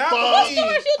do be not fun. What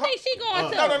stores you think she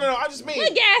going to? No. I just mean.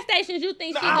 What gas stations you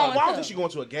think she going I don't to? think she going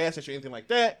to a gas station or anything like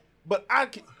that. But I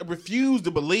refuse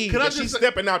to believe Can I that just she's say-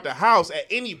 stepping out the house at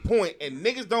any point and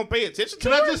niggas don't pay attention to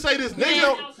Can her. I just say this? Niggas Niggas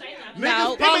don't.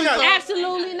 No, probably not-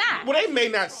 absolutely not. Well, they may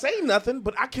not say nothing,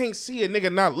 but I can't see a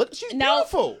nigga not look. She's No.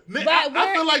 beautiful. But But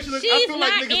I feel like she's I feel like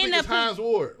not niggas in think it's the Hines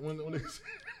Ward when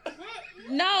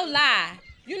No lie.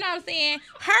 You know what I'm saying?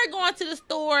 Her going to the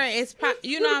store is,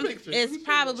 you know, Look at the picture. is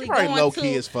probably Probably going low to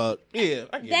key as fuck. Yeah,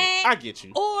 I get that. it. I get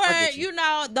you. Or I get you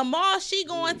know, the mall she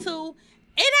going to.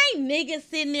 It ain't niggas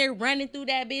sitting there running through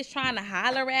that bitch trying to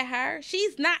holler at her.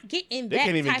 She's not getting They that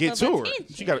can't even type get of to her.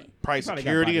 attention. She got price Probably got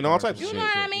security and all bodyguards types of You shit.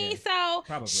 know what I mean? So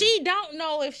Probably. she don't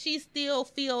know if she still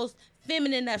feels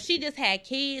feminine enough. She just had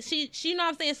kids. She you know what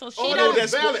I'm saying? So she Oh, don't.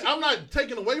 that's that's- valid. I'm not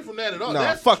taking away from that at all. No,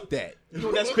 That's fuck that. You know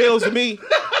what that spells to me?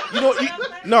 You know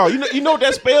what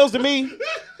that spells to me?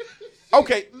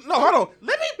 Okay, no, hold on.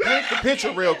 Let me paint the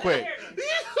picture real quick.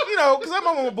 You know, because I'm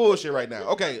on my bullshit right now.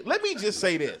 Okay, let me just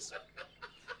say this.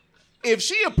 If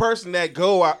she a person that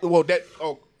go out, well,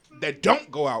 that don't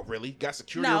go out really, got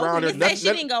security No, around her. you say she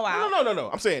didn't go out. No.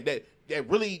 I'm saying that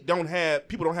really don't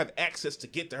have access to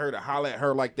get to her to holler at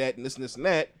her like that and this and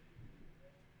that.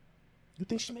 You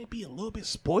think she may be a little bit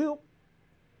spoiled?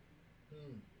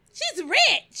 She's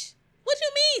rich. What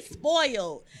you mean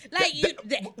spoiled? Like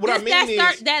what I mean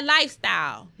is- that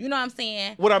lifestyle. You know what I'm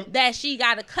saying? That she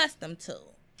got accustomed to.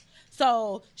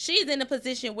 So she's in a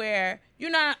position where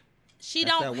she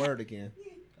That's don't. that word again.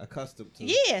 Accustomed to.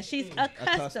 Yeah, she's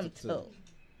accustomed to.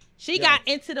 She got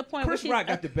into the point Chris where she's Rock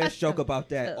got the best joke accustomed about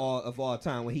that to. of all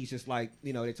time when he's just like,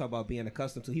 they talk about being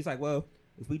accustomed to. He's like, well,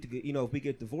 if we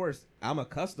get divorced, I'm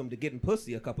accustomed to getting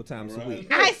pussy a couple times a week.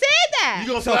 I said that. You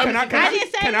gonna So slap can me? I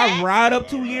didn't say can that. I ride up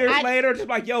 2 years I- later just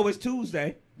like, yo, it's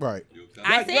Tuesday. Right.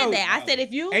 I Like, said yo, that. I said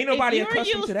if ain't nobody if you're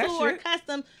accustomed used to that or shit.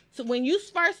 accustomed to when you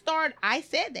first start, I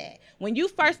said that when you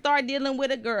first start dealing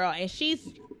with a girl and she's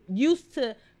used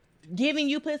to giving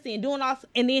you pussy and doing all,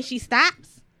 and then she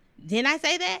stops. Didn't I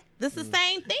say that? This is the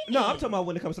same thing. No, I'm talking about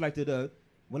when it comes to like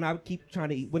when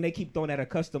they keep throwing that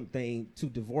accustomed thing to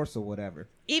divorce or whatever.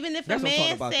 Even if That's a what I'm talking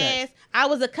man about, says that. I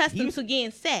was accustomed He's- to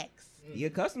getting sex He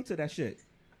accustomed to that shit.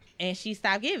 and she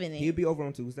stopped giving it. He'll be over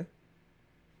on Tuesday,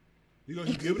 You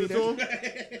gonna give it to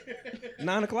him?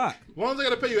 9 o'clock. As long as I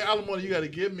gotta pay you alimony, you gotta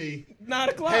give me 9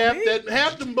 o'clock.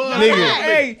 half them buns. Nigga.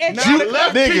 Hey, If nine you-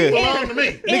 o'clock. Left Nigga. cheek belong to me.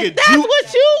 If Nigga, that's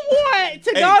what you want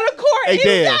to Hey, go to court hey, and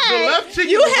Dan. The say, left cheek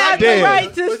you and the have right the Dan.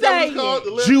 right to What's that say what's called? it.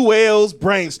 The left- Jewel's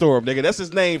Brainstorm, nigga. That's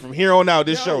his name from here on out.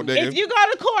 This show, nigga. If you go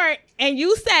to court and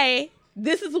you say,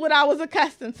 this is what I was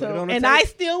accustomed Put it to, on the and table. I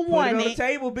still Put it want on the it,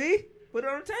 table, B. Put it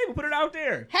on the table. Put it out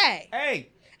there. hey, Hey,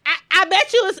 I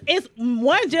bet you it's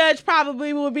one judge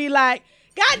probably will be like,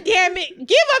 God damn it,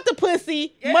 give up the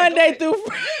pussy Yeah, Monday go through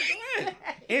Friday. go ahead.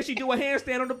 And she do a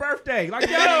handstand on the birthday. Like,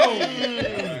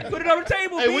 yo, put it on the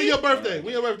table, Hey, B. when your birthday?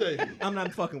 When your birthday? I'm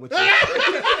not fucking with you.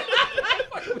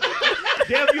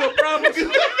 Damn, you a problem.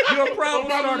 You a problem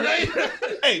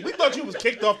starter. Hey, we thought you was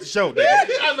kicked off the show, nigga.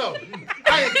 I know.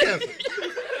 I ain't canceled.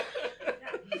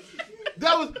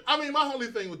 That was. I mean, my only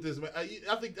thing with this, man.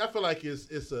 I feel like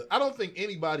it's a. I don't think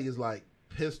anybody is like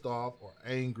pissed off or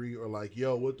angry or like,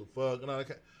 yo, what the fuck, and all that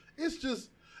kind. It's just.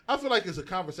 I feel like it's a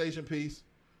conversation piece,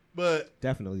 but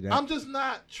Definitely that. I'm just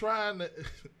not trying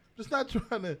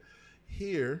to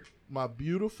hear my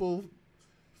beautiful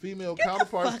female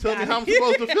counterparts fuck tell me outta how I'm here.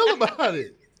 supposed to feel about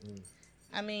it.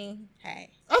 I mean, hey.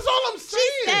 That's all I'm saying.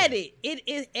 She said it.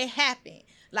 It happened.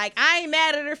 Like, I ain't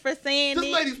mad at her for saying Just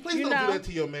it. ladies, please you don't know? do that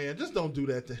to your man. Just don't do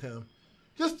that to him.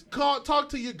 Just talk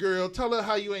to your girl. Tell her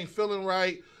how you ain't feeling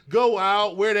right. Go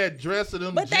out, wear that dress or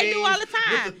them But they do jeans all the with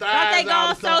time. the Don't thighs they go out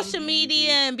on or something. social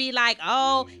media and be like,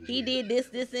 oh, he did this,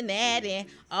 and that, and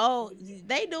oh,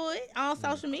 they do it on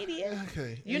social media.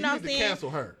 Okay. You know what I'm need saying? to cancel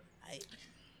her.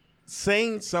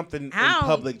 Saying something in I don't-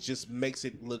 public just makes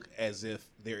it look as if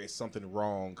there is something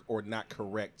wrong or not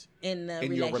correct. In the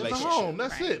In your Go relationship. home.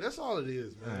 That's Right. it. That's all it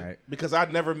is, man. All right. Because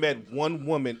I've never met one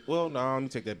woman. Well, no, let me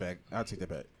take that back. I'll take that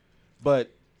back.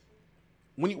 But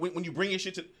when you bring your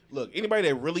shit to look, anybody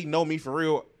that really know me for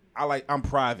real, I'm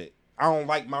private. I don't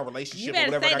like my relationship You or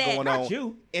better whatever I say got that. going Not on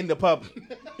you. in the public.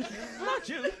 Not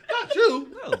you. Not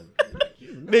you. No.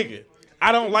 Nigga,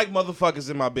 I don't like motherfuckers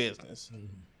in my business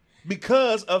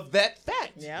because of that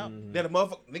fact. Yeah. That a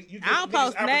motherfucker, you I don't give niggas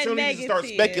post nothing opportunities to start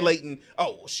negative. speculating.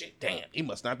 Oh well, shit, damn, he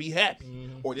must not be happy,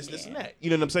 or this, and that. You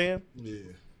know what I'm saying? Yeah.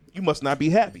 You must not be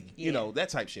happy. You Yeah. know that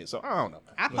type shit. So I don't know.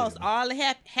 I post all the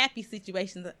happy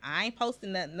situations. I ain't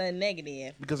posting nothing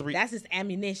negative. Because that's just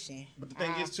ammunition. But the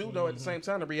thing is too, though, at the same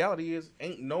time, the reality is,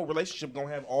 ain't no relationship gonna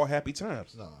have all happy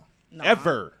times No. No.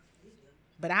 ever.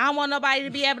 But I don't want nobody to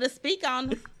be able to speak on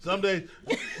them. Someday.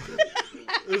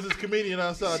 It was this comedian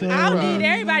outside. So- the I don't Improv. need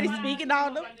everybody speaking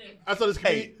on them. I saw this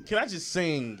Hey, comedian. can I just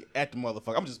sing at the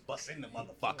motherfucker? I'm just busting the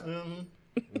motherfucker.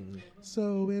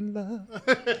 So in love.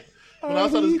 When I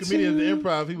saw this comedian in the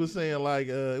Improv, he was saying like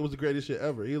it was the greatest shit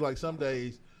ever. He was like, some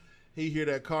days he hear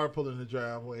that car pulling in the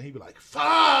driveway and he be like,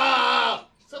 fuck.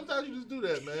 Sometimes you just do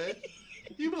that, man.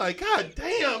 You be like, God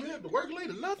damn, you have to work late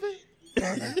or nothing.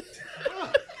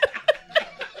 Fuck.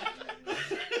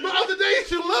 But other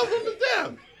days you love him to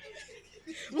death.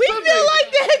 We Some feel days-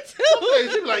 like that Some too.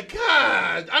 days you be like,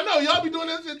 God, I know y'all be doing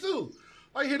that shit too.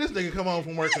 I hear this nigga come home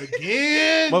from work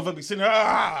again. Motherfucker be sitting there,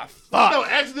 fuck. No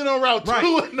accident on route 2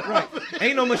 and nothing.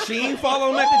 Ain't no machine fall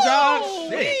on at the job.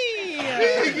 Shit.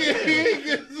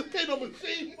 Ain't no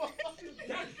machine.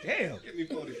 Damn. Give me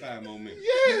 45 more minutes.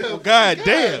 Yeah. Oh, God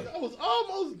damn. I was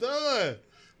almost done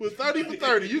with 30 for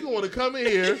 30. You gonna want to come in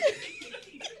here?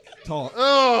 Talk.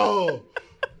 Oh,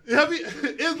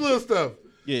 it's little stuff.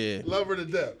 Yeah. Love her to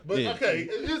death. But Yeah. okay,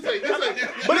 this ain't.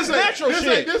 But it's natural this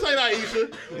shit. This ain't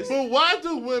Aisha. But why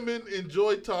do women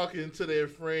enjoy talking to their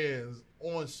friends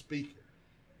on speaker?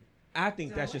 I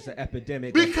think that's just an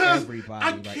epidemic Because of everybody. I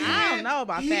right now. can't I don't know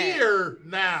about that. hear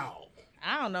now.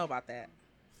 I don't know about that.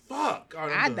 Fuck. All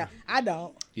right, I I'm done. don't. I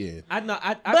don't. Yeah. I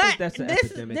But think that's an this-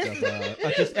 epidemic this-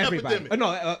 of just everybody.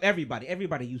 Epidemic. Everybody.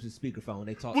 Everybody uses speakerphone.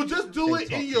 They talk. Well, just do they it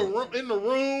talk in to your it. room, in the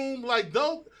room. Like,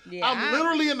 don't. Yeah, I'm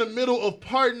literally in the middle of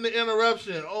pardon the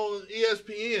interruption on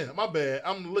ESPN. My bad.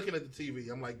 I'm looking at the TV.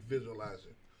 I'm like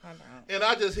visualizing, I don't. and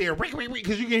I just hear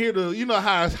because you can hear the, you know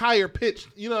how it's higher pitched.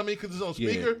 You know what I mean? Because it's on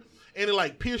speaker, and it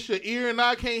like pierce your ear, and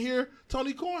I can't hear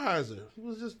Tony Kornheiser.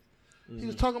 He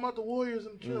was talking about the Warriors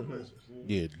and the Trailblazers.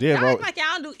 Yeah. Dev, Y'all al- act like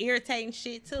y'all do irritating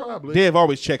shit too. Probably. Dev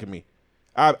always checking me.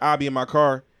 I'll be in my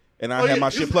car and I Oh, have yeah, my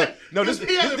you shit said- plugged. No, this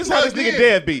he had it is how this plugged nigga in.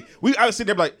 Dev be. I was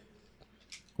sitting there like,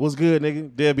 what's good,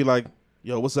 nigga? Dev be like,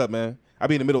 yo, what's up, man? I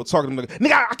be in the middle of talking to him.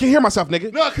 Nigga, I can't hear myself,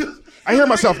 nigga. No, cause I hear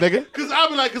myself, nigga. Cause I'll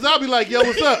be like, yo,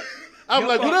 what's up? I'll be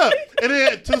like, what up? And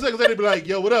then 2 seconds later, they be like,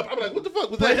 yo, what up? I'm like, what the fuck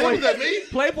was that? Playboy- Was that me?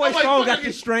 Playboy's I'm like, phone fuck, got I this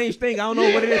can- strange thing. I don't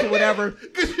know what it is or whatever.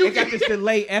 'Cause you It got can- this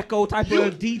delay echo type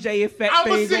of DJ effect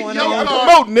I'ma thing sing going your on. I'm car.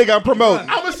 promoting, nigga. I'm promoting.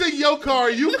 I'm gonna sing your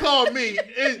car. You call me,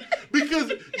 and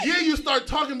because you start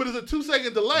talking, but it's a 2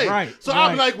 second delay. Right, So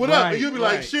I'll be right, like, "What up?" right, And you'll be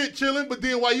like, right. "Shit, chilling." But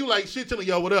then while you like shit chilling,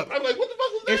 yo, what up? I'm like, "What the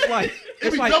fuck was that?" It's like it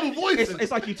it's be like double voicing.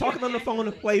 it's like you talking on the phone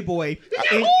to Playboy,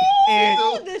 and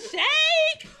Ooh, the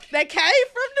shade that came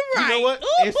from the right. You know what?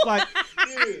 Ooh. it's like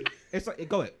Yeah. it's like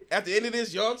go ahead. At the end of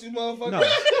this, y'all two motherfuckers.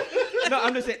 No,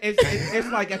 I'm just saying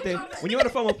it's like at the when you're on the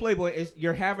phone with Playboy,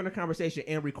 you're having a conversation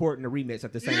and recording a remix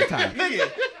at the same time. Nigga,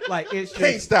 Like it's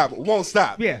can't just stop. Won't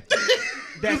stop. yeah.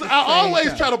 That's Because the I same always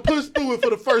time. try to push through it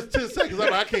for the first 10 seconds. I'm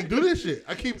like, I can't do this shit.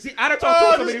 I keep. See, I done talked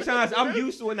to him so many times. I'm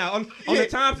used to it now. On the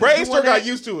times Brainstorm got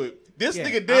used to it. This Yeah,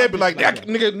 nigga dead, I'm be like, just like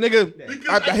that nigga. Because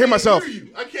I can't hear myself.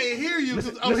 you. I can't hear you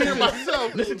because I'm Listen hearing to-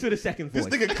 myself. Listen to the second voice.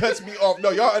 This nigga cuts me off. No,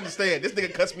 y'all understand. This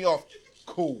nigga cuts me off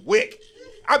quick.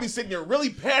 I be sitting there really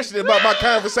passionate about my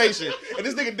conversation, and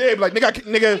this nigga dead, be like,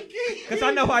 nigga. Because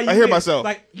I know how you I hear get. myself.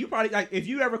 Like you probably like if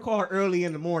you ever call her early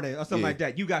in the morning or something Yeah. like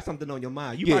that, you got something on your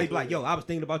mind. You Yeah. probably be like, yo, I was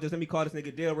thinking about this. Let me call this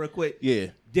nigga Dale real quick. Yeah.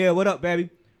 Dale, what up,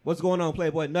 baby? What's going on,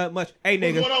 Playboy? Not much. Hey,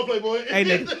 What's nigga, going on, Playboy? Hey,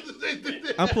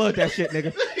 unplug that shit,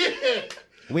 nigga.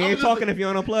 We ain't just- talking if you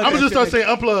don't unplug. I'm that gonna just start shit,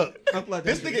 saying unplug. nigga. Unplug that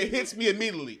This shit. nigga hits me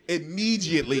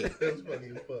immediately. That's funny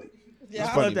as fuck.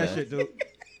 Yeah. funny, Unplug that man. shit, dude.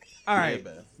 All right,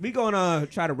 man. we gonna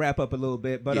try to wrap up a little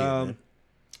bit, but Yeah, man.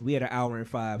 we had an hour and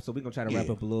 5, so we're gonna try to wrap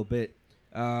Yeah. up a little bit.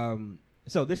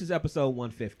 So this is episode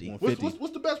 150.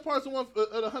 What's the best parts of the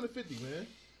 150, man?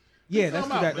 Yeah, Come let's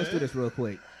do out, that. Let's do man. this real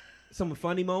quick. Some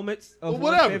funny moments of Well,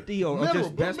 whatever. 150 or just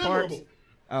Memorable, best memorable.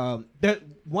 parts.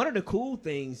 One of the cool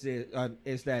things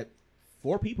is that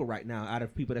 4 people right now, out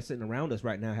of people that's sitting around us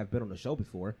right now, have been on the show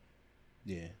before.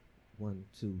 Yeah. 1,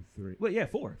 2, 3. Well, yeah,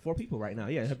 4 people right now.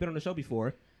 Yeah, have been on the show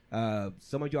before.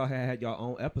 Some of y'all had your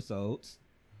own episodes.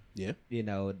 Yeah. You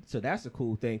know, so that's a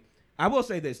cool thing. I will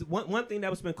say this: one thing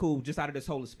that's been cool just out of this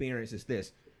whole experience is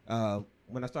this.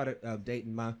 When I started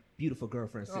dating my beautiful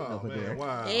girlfriend sitting Oh over there. man,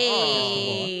 wow.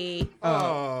 Hey.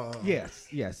 Oh. Yes.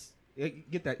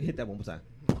 Hit that one more time.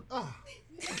 Oh.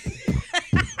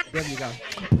 There we go.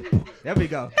 There we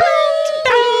go.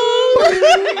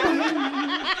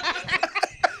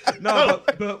 No,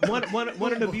 but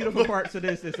one of the beautiful parts of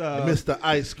this is Mr.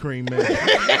 Ice Cream Man.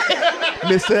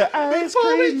 Mr. Ice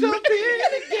Cream.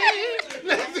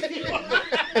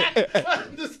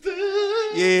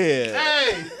 Understood. Yeah.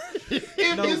 Hey, if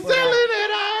No, you're but, selling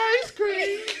that ice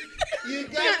cream, you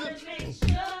got to.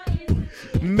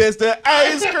 Mr.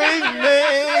 Ice Cream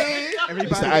Man. everybody.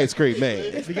 It's the ice cream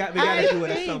man. We got to do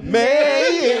it at some point.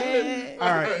 Man. All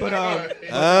right,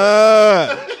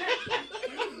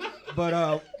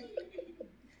 but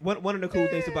one of the cool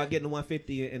things about getting the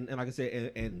 150 and like I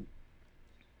said, and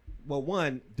well,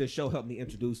 one, the show helped me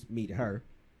introduce me to her.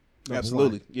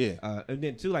 Absolutely, one. yeah. And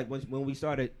then two, like when we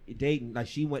started dating, like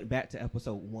she went back to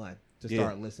episode 1 to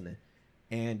start listening,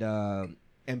 and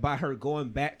by her going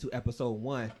back to episode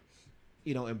 1,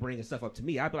 you know, and bringing stuff up to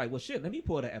me, I'd be like, well, shit, let me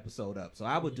pull that episode up. So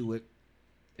I would do it,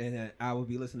 and then I would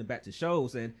be listening back to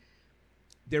shows, and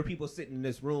there are people sitting in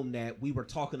this room that we were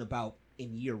talking about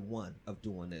in year 1 of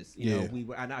doing this. You know, we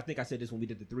were, and I think I said this when we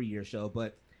did the 3-year show,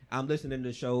 but I'm listening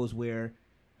to shows where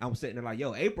I'm sitting there like,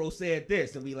 yo, April said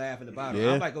this, and we laughing about it.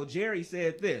 I'm like, oh, Jerry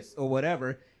said this, or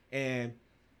whatever. And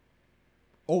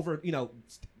over, you know,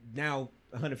 now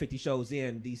 150 shows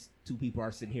in, these two people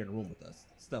are sitting here in the room with us,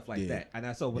 stuff like that.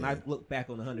 And so when I look back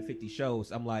on the 150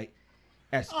 shows, I'm like,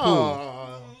 that's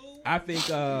cool. I think,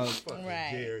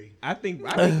 Jerry. I think,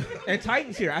 and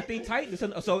Titan's here. I think Titan.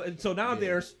 So now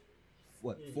there's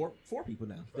what four people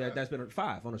now. That's been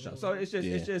 5 on the show. So it's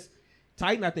just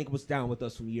Titan. I think was down with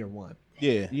us from year 1.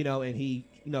 Yeah, you know, and he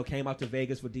came out to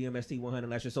Vegas for DMST 100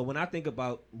 last year. So when I think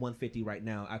about 150 right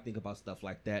now, I think about stuff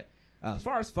like that. As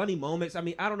far as funny moments, I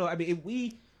mean, I don't know. I mean, if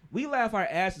we laugh our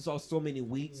asses off so many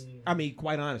weeks. I mean,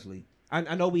 quite honestly.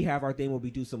 I know we have our thing where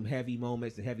we do some heavy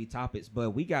moments and heavy topics, but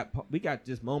we got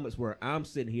just moments where I'm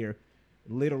sitting here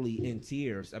literally in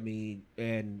tears. I mean,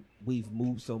 and we've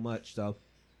moved so much. So,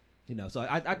 you know, so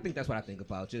I think that's what I think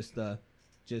about. Just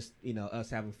you know, us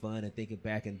having fun and thinking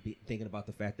back and thinking about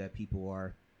the fact that people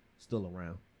are still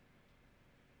around.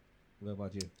 What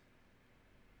about you?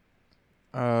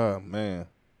 Man.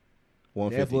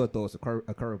 150. Would throw us a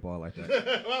curveball like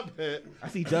that. My bad. I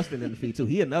see Justin in the feed too.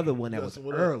 He another one that Justin,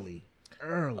 was what up? early.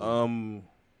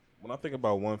 When I think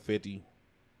about 150,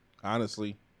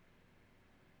 honestly,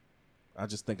 I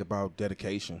just think about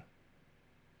dedication.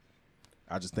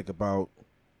 I just think about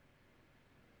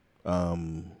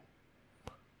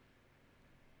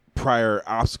prior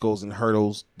obstacles and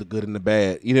hurdles, the good and the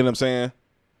bad. You know what I'm saying?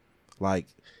 Like,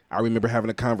 I remember having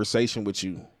a conversation with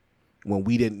you when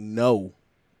we didn't know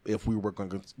if we were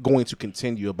going to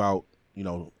continue about, you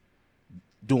know,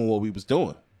 doing what we was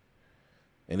doing.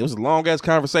 And it was a long-ass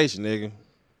conversation, nigga.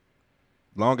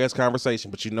 Long-ass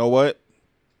conversation. But you know what?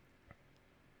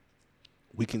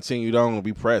 We continued on and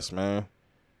we pressed, man.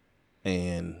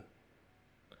 And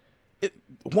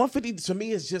 150 to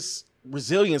me is just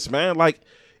resilience, man. Like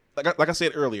I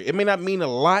said earlier, it may not mean a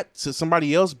lot to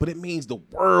somebody else, but it means the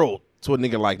world to a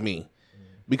nigga like me.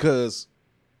 Because,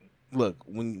 look,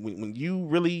 when you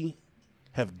really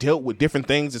have dealt with different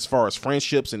things as far as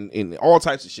friendships and all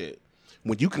types of shit,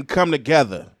 when you can come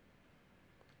together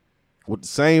with the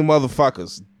same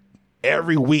motherfuckers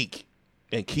every week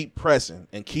and keep pressing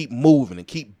and keep moving and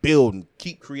keep building,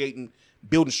 keep creating,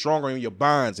 building stronger in your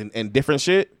bonds and different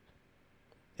shit,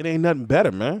 it ain't nothing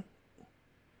better, man.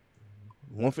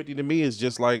 150 to me is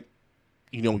just like,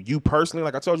 you know, you personally,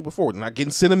 like I told you before, not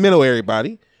getting sentimental,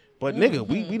 everybody, but nigga,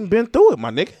 we done been through it,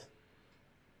 my nigga.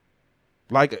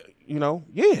 Like, you know,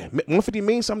 150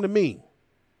 means something to me.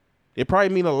 It probably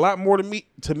mean a lot more to me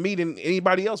than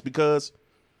anybody else because,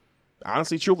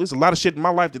 honestly, truly, there's a lot of shit in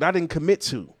my life that I didn't commit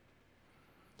to.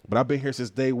 But I've been here since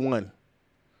day 1.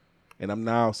 And I'm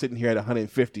now sitting here at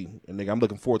 150. And, nigga, I'm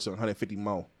looking forward to 150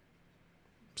 more.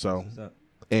 So,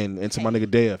 and to my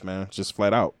nigga Dev, man, just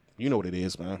flat out. You know what it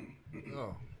is, man.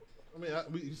 Oh, I mean,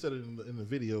 you said it in the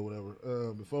video, or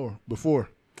whatever. Before.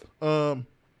 I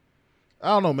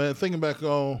don't know, man. Thinking back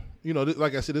on, you know,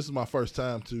 like I said, this is my first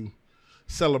time to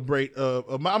celebrate. I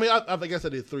mean, I guess I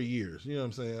did 3 years. You know what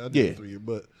I'm saying? I did 3 years,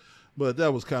 but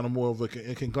that was kind of more of a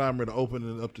conglomerate of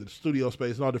opening up to the studio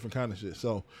space and all different kind of shit.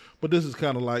 So, but this is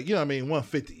kind of like, you know what I mean,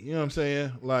 150. You know what I'm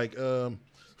saying? Like,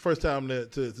 first time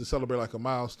to celebrate like a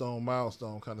milestone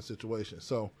kind of situation.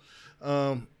 So,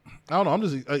 I don't know. I'm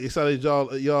just excited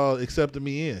y'all accepted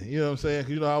me in. You know what I'm saying?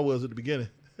 'Cause you know how I was at the beginning.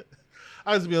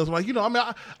 I just be honest, like, you know, I mean,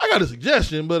 I got a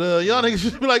suggestion, but y'all niggas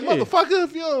should be like, motherfucker,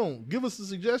 if you don't give us a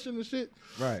suggestion and shit,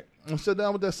 right? I'm sit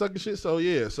down with that sucker shit. So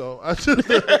yeah, so I just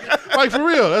like for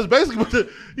real. That's basically what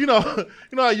you know how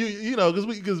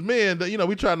because men, you know,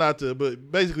 we try not to,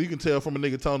 but basically you can tell from a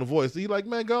nigga tone of voice. He like,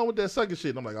 man, go on with that sucker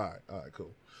shit. And I'm like, all right,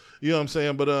 cool. You know what I'm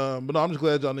saying? But no, I'm just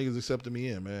glad y'all niggas accepted me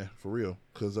in, man, for real,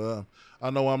 because I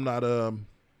know I'm not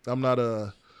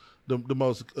the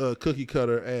most cookie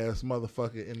cutter ass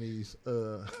motherfucker in these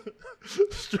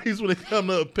streets when it comes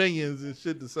to opinions and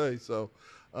shit to say. So,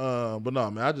 but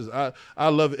no, man, I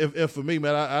love it. And for me,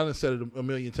 man, I done said it a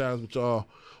million times with y'all.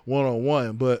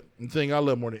 one-on-one. But the thing I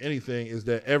love more than anything is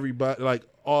that everybody, like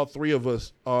all three of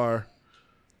us, are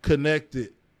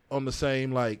connected on the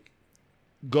same like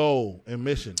goal and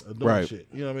mission of doing Right. shit.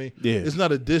 You know what I mean? Yeah. It's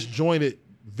not a disjointed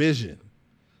vision,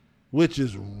 which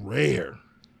is rare.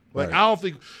 Like Right. I don't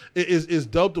think it's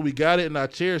dope that we got it and I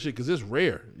cherish it because it's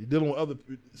rare. You're dealing with other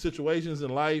situations in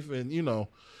life and you know,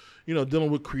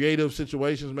 dealing with creative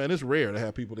situations, man. It's rare to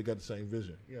have people that got the same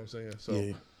vision. You know what I'm saying? So.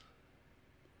 Yeah.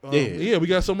 Yeah, we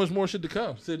got so much more shit to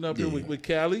come. Sitting up here with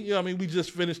Callie. You know what I mean? We just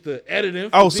finished the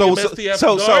editing. for Oh, so DMST After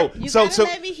Dark. You gotta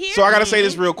let me hear so I gotta say me.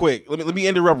 this real quick. Let me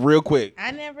interrupt real quick. I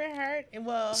never heard.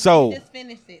 Well, So- we just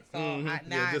finished it, so now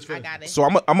just I finished. got it. So I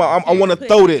want to Put it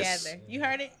throw this. together. You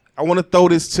heard it? I want to throw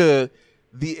this to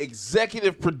the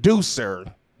executive producer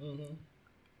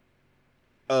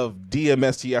of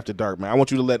DMST After Dark, man. I want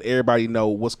you to let everybody know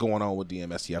what's going on with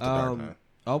DMST After Dark, man.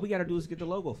 All we gotta do is get the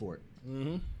logo for it.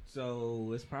 Mm-hmm.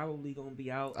 So it's probably gonna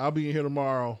be out. I'll be in here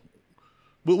tomorrow.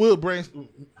 But we'll brainstorm.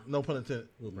 No pun intended.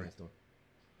 We'll brainstorm.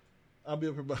 I'll be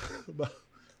up here about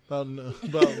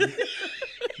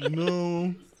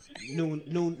noon.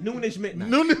 Noonish midnight.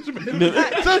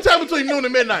 Noonish, sometime between noon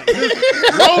and midnight.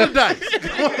 Just roll the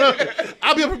dice.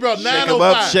 I'll be up here about Shake 'em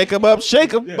up, 9:05. shake 'em up,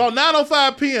 shake 'em. About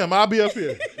 9:05 p.m. I'll be up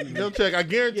here. Go check. I Yeah,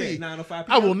 guarantee. it's 9:05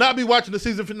 I will not be watching the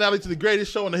season finale to the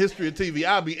greatest show in the history of TV.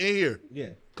 I'll be in here. Yeah.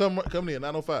 Come in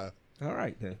 9:05. All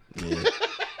right then.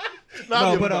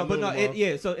 I'll No, be but up about no, noon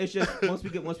tomorrow. So it's just once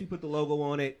we put the logo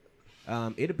on it,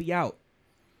 it'll be out.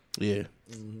 Yeah,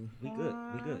 We good.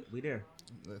 We there.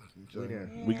 We there.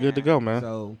 we good to go, man.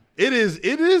 So It is.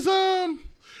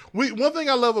 One thing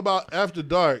I love about After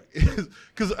Dark is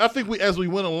because I think as we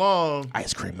went along,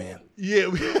 Ice cream, man. yeah,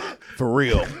 For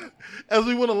real. as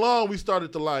we went along, we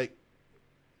started to like,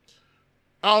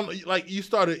 I don't like you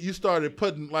started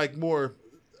putting like more.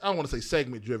 I don't want to say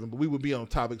segment driven, but we would be on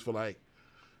topics for like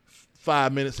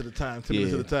 5 minutes at a time, 10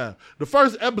 minutes Yeah. at a time. The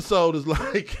first episode is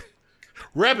like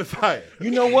rapid fire.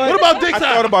 You know what? What about dick I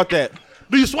time? thought about that.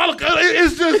 Do you swallow?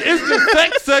 It's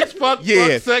just sex, fuck,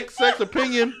 Yeah. sex,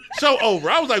 opinion, show over.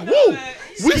 I was like, whoa,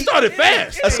 we started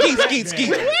fast.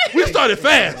 Skeet. We started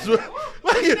fast.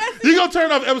 Like, you gonna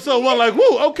turn off episode 1 like,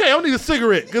 whoa, okay, I need a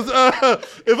cigarette. Because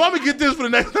if I'm gonna get this for the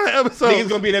next 9 episodes. Niggas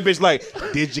gonna be in that bitch like,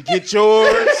 did you get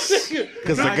yours?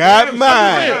 Because I got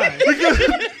mine. Because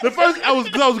the first, I was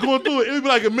going through it, it would be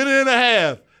like a minute and a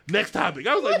half. Next topic.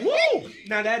 I was like, whoa,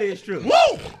 now that is true.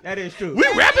 whoa. That is true. We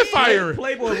rapid firing.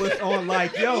 Playboy was on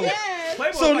like, yo. Yes.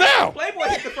 Playboy So was like, now- Playboy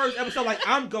hit the first episode like,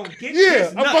 I'm gonna get Yeah, this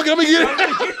I'm nut. fucking, let me get I'm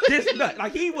it. gonna get this nut.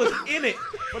 Like he was in it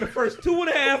for the first 2.5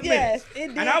 minutes. Yes, it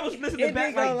did. And I was listening It back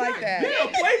did go like God that. damn,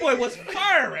 Playboy was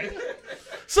firing.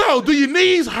 So, do your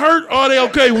knees hurt or are they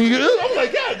okay when you get I'm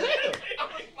like, God damn.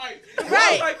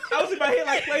 Right. I was in my head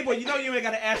like Playboy. You know you ain't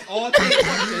gotta ask all 10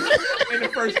 questions in the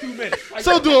first 2 minutes. Like,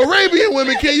 So, do Arabian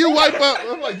women, can you wipe out?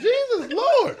 I'm like, Jesus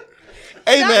Lord.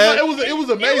 Hey, man. It was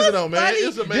amazing though, man. Funny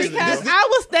It's amazing. because I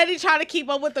was steady trying to keep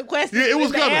up with the questions. Yeah, it was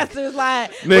and the coming. answers.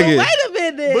 Like, Nigga. but wait a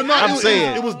minute. But no, I'm it was,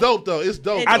 saying- it was dope though. It's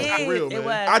dope. It though. is. For real, It man.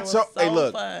 was. I It was told, hey, so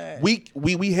look, fun.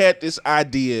 we had this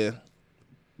idea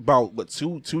about what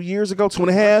 2 years ago,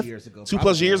 2.5 years ago, 2+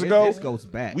 probably. years ago. This goes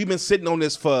back. We've been sitting on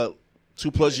this for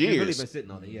 2+ We've really years, been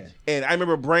sitting on it, yeah. and I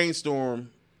remember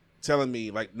Brainstorm telling me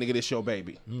like, "Nigga, this your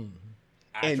baby."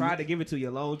 I And- tried to give it to you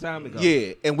a long time ago.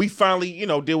 Yeah, and we finally,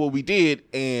 did what we did,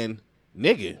 and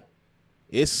nigga,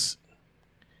 it's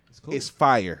cool. it's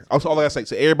fire. That's all I gotta say.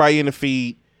 So everybody in the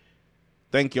feed,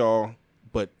 thank y'all,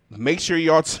 but make sure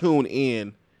y'all tune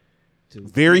in To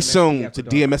very DMST soon After to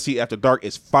Dark. DMST After Dark.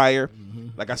 It's fire.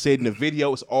 Like I said in the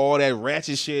video, it's all that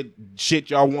ratchet shit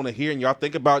y'all want to hear and y'all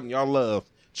think about and y'all love.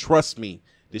 Trust me,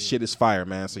 this shit is fire,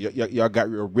 man. So y'all got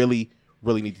really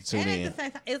need to tune And in. at the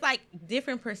same time, it's like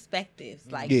different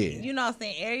perspectives. Like, Yeah. you know what I'm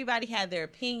saying? Everybody had their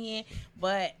opinion,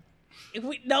 but if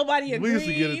nobody agreed. We used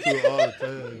to get into it all the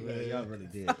time, man. Y'all really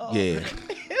did.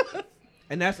 Yeah,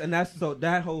 And that's so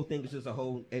that whole thing is just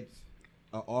it's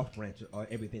an off branch of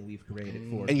everything we've created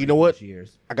for. And you know what?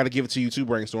 Years. I got to give it to you too,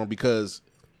 Brainstorm, because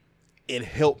it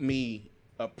helped me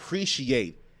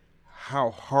appreciate how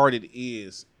hard it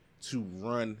is to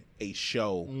run a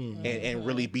show and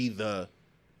really be the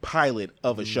pilot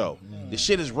of a show. The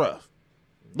shit is rough.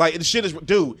 Like, the shit is,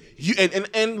 dude. You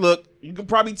and look, you can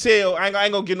probably tell. I ain't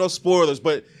gonna give no spoilers,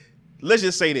 but let's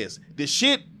just say this: the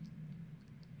shit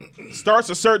starts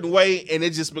a certain way and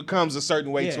it just becomes a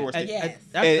certain way towards the Yes.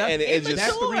 And it just-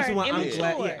 that's the reason why I'm Immature.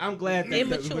 glad. I'm glad that we're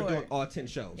Immature. doing all 10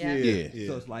 shows. Yeah. Yeah.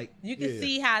 So it's like You can Yeah.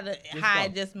 see how go.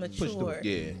 it just through it. matured.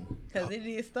 Yeah, Because it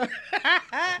is start.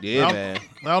 yeah, man.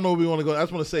 I don't know where we want to go. I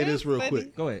just want to say this real funny.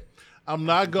 quick. go ahead. I'm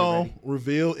not going to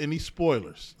reveal any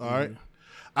spoilers, all right?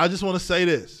 I just want to say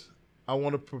this. I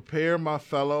want to prepare my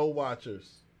fellow watchers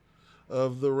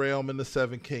of the Realm and the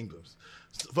Seven Kingdoms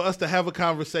for us to have a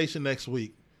conversation next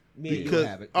week. Me and Because you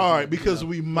have it. all right, because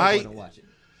we might. Watch it.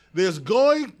 There's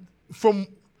going from.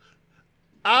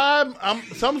 I'm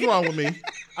something's wrong with me.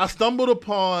 I stumbled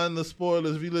upon the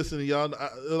spoilers. If you listen to y'all,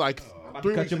 like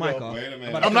 3 weeks Cut your mic ago. off. Wait a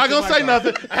minute. I'm not gonna say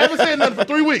nothing. I haven't said nothing for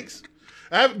 3 weeks.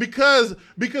 Because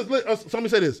somebody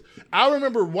say this. I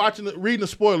remember reading the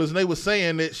spoilers, and they were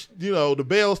saying that the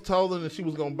bells told them that she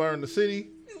was gonna burn the city.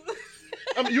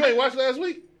 I mean, you ain't watched last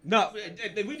week? No,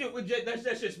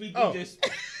 that's just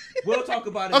we'll talk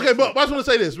about it. Okay, but I just want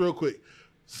to say this real quick.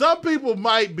 Some people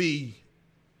might be.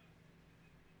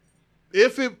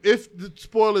 If the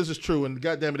spoilers is true, and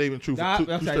goddamn it, they even true for two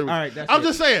okay, straight all weeks. right, that's I'm it.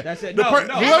 just saying. That's it. the No, per-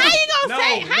 no. whoever- How you gonna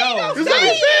say? How you gonna Just say? let me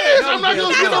finish. I'm not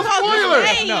gonna give no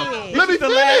spoilers. Let me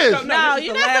finish. No,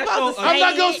 you're not supposed to I'm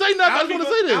not say gonna it. say nothing. I'm gonna say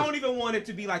I this. don't even want it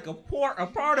to be like a part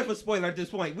of a spoiler at this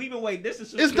point. We've been waiting. This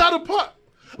is It's not a part.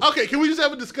 Okay, can we just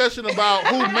have a discussion about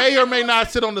who may or may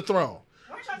not sit on the throne?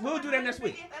 We'll do that next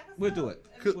week. We'll do it.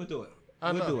 We'll do it.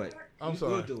 I We'll know. do it. I'm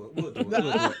sorry. We'll do it. We'll do it. We'll do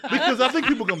it. Because I think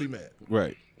people are gonna be mad.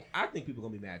 Right. I think people are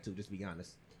gonna be mad too. Just to be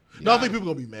honest. No, I think people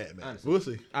are gonna be mad, man. Honestly. We'll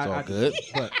see. I good.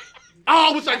 But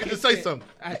Oh, I wish I could just say something.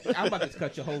 I'm about to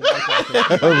cut your whole life off.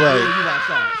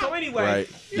 Right. So anyway, Right.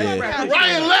 let's Yeah. wrap this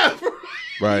Ryan joint up. left.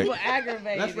 Right. People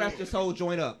aggravated. Let's wrap this whole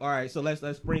joint up. All right, so let's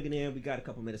bring it in. We got a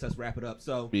couple minutes. Let's wrap it up.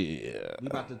 So Yeah. we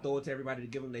about to throw it to everybody to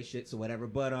give them their shit, so whatever.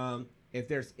 But if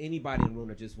there's anybody in the room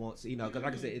that just wants, because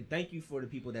like I said, thank you for the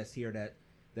people that's here that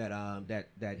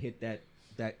hit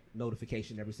that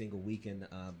notification every single week and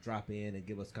drop in and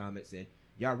give us comments, and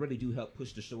y'all really do help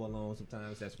push the show along.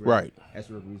 Sometimes that's Right. as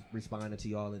we're responding to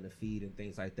y'all in the feed and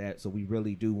things like that. So we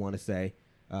really do want to say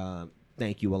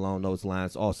thank you along those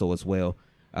lines also as well.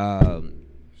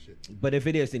 But if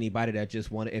it is anybody that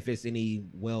just want, if it's any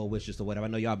well wishes or whatever, I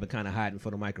know y'all been kind of hiding for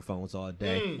the microphones all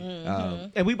day,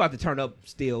 and we about to turn up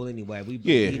still anyway. We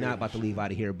not about to leave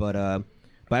out of here, but I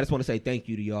just want to say thank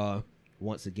you to y'all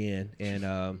once again, and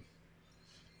I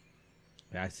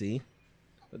want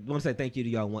to say thank you to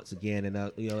y'all once again, and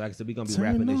like I said, we're gonna be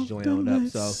wrapping this joint on up.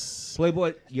 So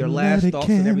Playboy, your last thoughts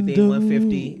and everything,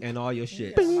 150 and all your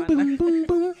shit. Turn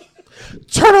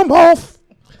them off.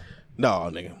 No,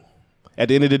 nigga. At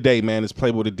the end of the day, man, it's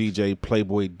Playboy the DJ,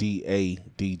 Playboy DA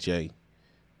DJ.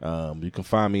 You can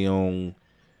find me on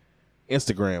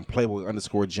Instagram,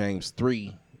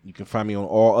 Playboy_James3. You can find me on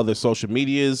all other social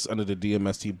medias under the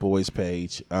DMST Boys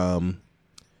page. Thank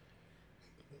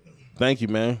you,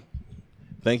 man.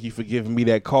 Thank you for giving me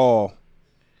that call.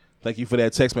 Thank you for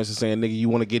that text message saying, nigga, you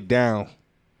want to get down.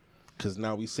 Because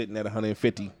now we sitting at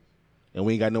 150, and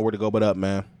we ain't got nowhere to go but up,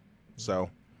 man. So,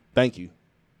 thank you.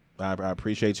 I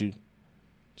appreciate you.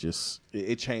 Just,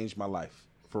 it changed my life.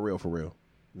 For real.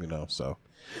 So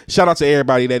shout out to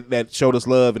everybody that showed us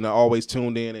love and always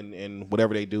tuned in and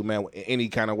whatever they do, man, any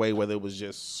kind of way, whether it was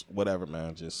just whatever,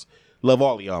 man. Just love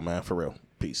all of y'all, man, for real.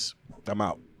 Peace. I'm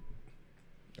out.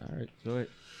 All right, go ahead.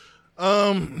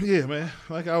 Yeah, man.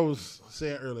 Like I was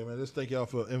saying earlier, man, just thank y'all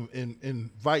for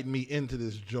inviting me into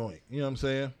this joint. You know what I'm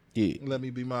saying? Yeah. Let me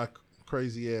be my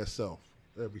crazy ass self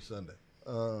every Sunday.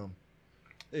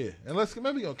 Yeah, and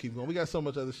maybe gonna keep going. We got so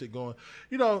much other shit going.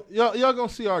 Y'all gonna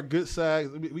see our good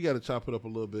side. We got to chop it up a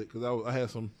little bit because I had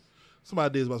some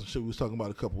ideas about some shit we was talking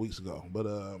about a couple weeks ago. But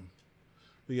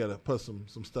we got to put some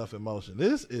stuff in motion.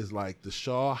 This is like the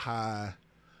Shaw High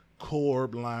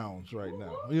Corb Lounge right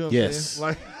now. You know what I'm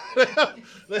saying?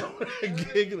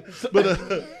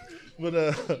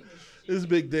 Like, it's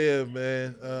Big Dev,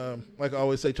 man. Like I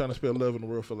always say, trying to spread love in the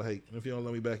world full of hate. And if you don't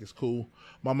love me back, it's cool.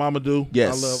 My mama do.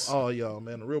 Yes. I love all y'all,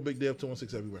 man. The real Big Dev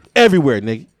 216 everywhere. Everywhere,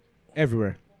 nigga.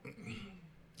 Everywhere.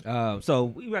 So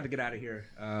we got to get out of here.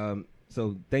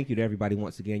 So thank you to everybody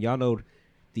once again. Y'all know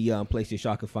the places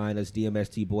y'all can find us: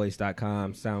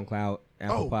 DMSTboys.com, SoundCloud,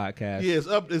 Apple Podcasts. Yeah, it's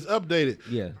updated.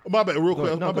 Yeah. My bad. Real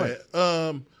quick. No, My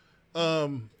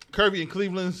bad. Kirby and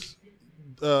Cleveland's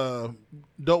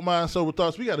Dope Mind Sober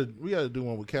Thoughts. We gotta do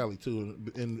one with Cali too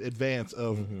in advance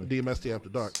of DMST After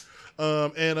Dark.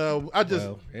 I just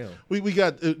we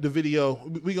got the video.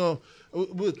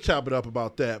 We'll chop it up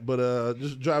about that. But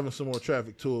just driving some more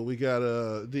traffic to it. We got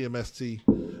DMST,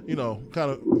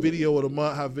 kind of video of the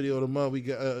month. Hot video of the month. We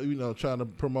got trying to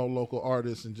promote local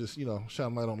artists and just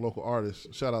shine light on local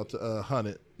artists. Shout out to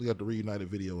Hunted. We got the reunited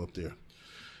video up there,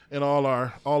 and all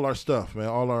our stuff,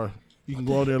 man. You can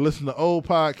go on there and listen to old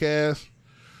podcasts.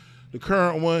 The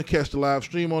current one, catch the live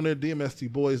stream on there,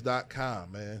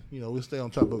 DMSTboys.com, man. We'll stay on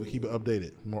top of it, keep it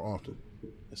updated more often.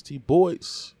 ST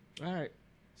Boys. All right.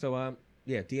 So,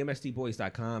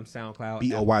 DMSTboys.com, SoundCloud,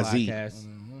 BOYZ. Apple Podcasts.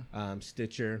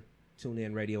 Stitcher,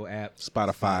 TuneIn Radio app,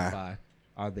 Spotify.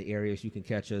 are the areas you can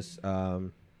catch us.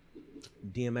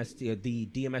 DMST, the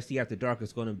DMST After Dark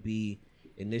is going to be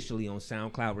initially on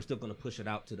SoundCloud. We're still going to push it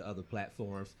out to the other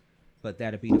platforms, but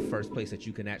that'll be the first place that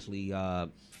you can actually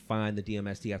find the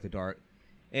DMST After Dark.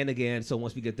 And again, so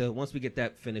once we get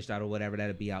that finished out or whatever,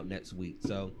 that'll be out next week.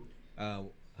 So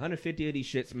 150 of these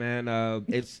shits, man.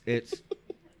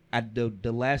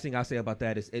 The last thing I'll say about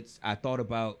that is I thought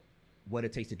about what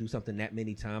it takes to do something that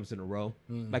many times in a row.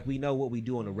 Like, we know what we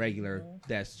do on a regular.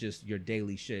 That's just your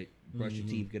daily shit. Brush your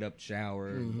teeth, get up,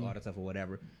 shower, all that stuff or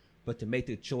whatever. But to make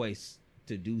the choice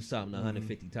to do something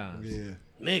 150 times. Yeah.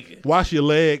 Nigga. Wash your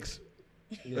legs.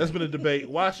 That's been a debate.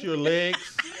 Wash your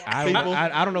legs.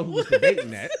 I don't know who was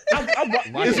debating that.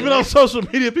 It's been on social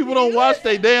media. People don't wash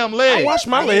their damn legs. I wash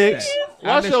my legs.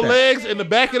 Wash your legs and the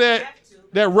back of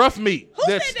that rough meat, that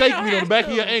said they steak don't meat on the have back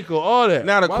to? of your ankle, all that.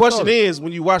 Now the Wash question all that. is,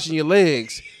 when you washing your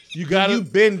legs, you do gotta. you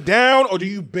bend down or do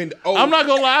you bend over? I'm not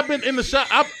gonna lie. I've been in the shop.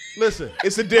 Listen,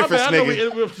 It's a difference, I know nigga. we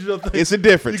interrupted your thing. It's a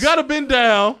difference. You gotta bend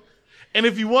down, and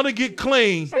if you want to get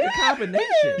clean, It's a combination.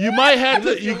 you might have to.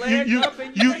 lift your legs up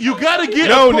and You gotta get.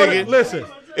 No, a quarter, nigga. Listen,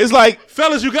 It's like,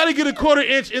 fellas, you gotta get a quarter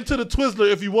inch into the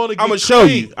Twizzler if you want to get. I'm gonna show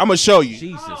clean. you. I'm gonna show you.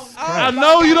 Jesus Christ. I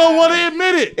know you don't want to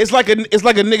admit it. It's like a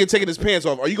nigga taking his pants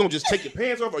off. Are you gonna just take your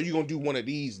pants off, or are you gonna do one of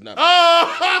these? Now?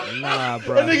 Oh, Nah,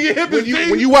 bro. that nigga hip When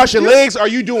his you wash your legs, are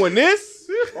you doing this,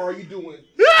 or are you doing?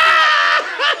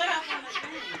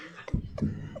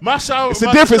 My shower. It's a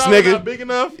my difference, shower nigga. Not big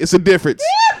enough. It's a difference.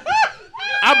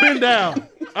 I've been down.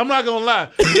 I'm not gonna lie.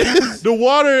 The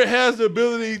water has the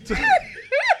ability to.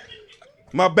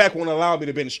 My back won't allow me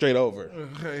to bend straight over.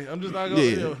 Okay, I'm just not gonna.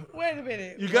 Yeah. Wait a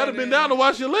minute. You gotta bend down to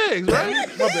wash your legs, right?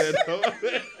 My bad. No.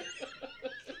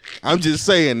 I'm just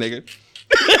saying, nigga.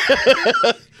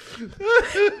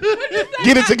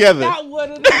 Get it together. Not what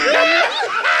it is.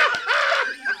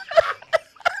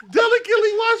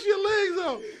 Delicately wash your legs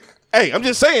off. Hey, I'm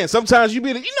just saying. Sometimes you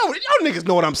be, y'all niggas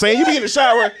know what I'm saying. You be in the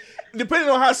shower. Depending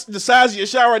on how the size of your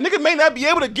shower, nigga may not be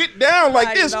able to get down like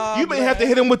Like, this. nah, You may bruh. have to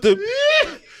hit him with the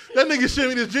That nigga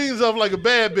shimmied his jeans off like a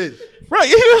bad bitch. right.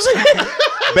 You know what I'm saying?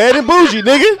 Bad and bougie,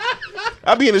 nigga.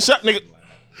 I be in the shop, nigga.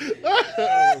 My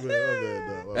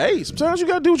bad, dog. Hey, sometimes you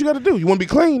gotta do what you gotta do. You want to be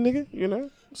clean, nigga. You know.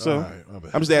 So All right, my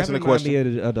bad. I'm just asking the That remind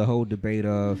question. me of the whole debate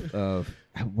of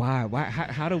why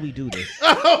how do we do this?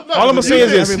 All I'm gonna say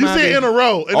is this. You said in a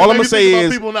row. And All I'm it made gonna me say think about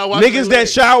is people not washing niggas their that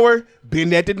legs. shower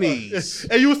bend at the knees.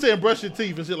 And you were saying brush your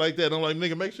teeth and shit like that. I'm like,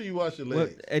 nigga, make sure you wash your Well,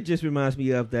 legs. it just reminds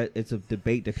me of that. It's a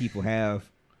debate that people have.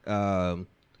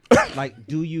 Like,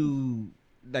 do you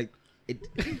like it?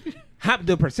 How,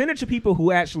 the percentage of people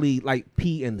who actually like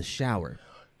pee in the shower.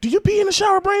 Do you pee in the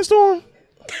shower, Brainstorm?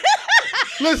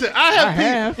 Listen, I have. I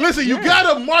have. Listen, you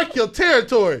gotta mark your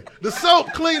territory. The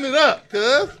soap clean it up,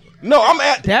 cuz. No, I'm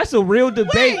at. That's a real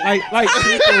debate. Like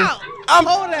people. I'm.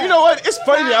 Hold on. You know what? It's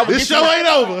funny that I would This get show to ain't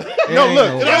over. No, Ain't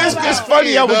look. no You know, way. it's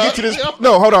funny I would get to this.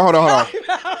 No, hold on.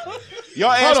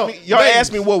 Y'all Hold on. Ladies.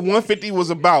 asked me what 150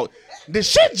 was about. The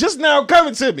shit just now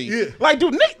coming to me. Yeah. Like,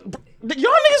 dude, y'all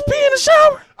niggas pee in the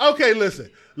shower? Okay, listen.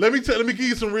 Let me give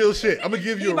you some real shit. I'm gonna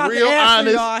give He you a about to real answer,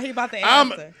 honest. y'all. He about to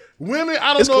answer. Women,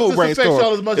 I don't It's know cool, if this affects Brainstorm.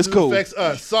 y'all as much It's as cool. it affects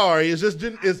us. Sorry,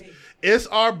 it's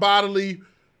our bodily.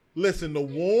 Listen, the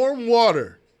warm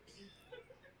water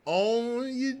on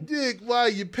your dick while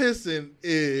you're pissing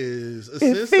is a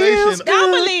feels sensation.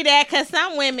 Don't believe that, because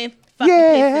some women fucking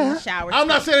piss in the shower. I'm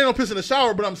not saying they don't piss in the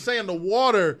shower, but I'm saying the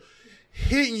water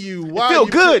hitting you while Feel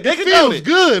you good. It Nigga, feels don't it?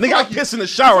 good. Nigga, I you- piss in the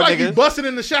shower, it's like nigga. you busting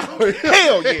in the shower.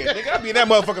 Hell yeah. Nigga, I be in that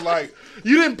motherfucker like,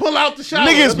 You didn't pull out the shower.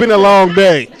 nigga, it's been a long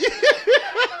day.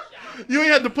 You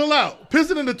ain't had to pull out.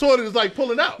 Pissing in the toilet is like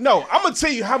pulling out. No, I'm gonna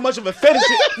tell you how much of a fetish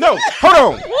it. No,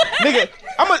 hold on, nigga.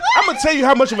 I'm gonna tell you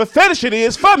how much of a fetish it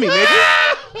is for me,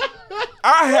 nigga.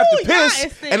 I have to Ooh, y'all piss,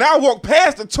 is sick. and I walk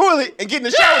past the toilet and get in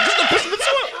the shower just to piss in the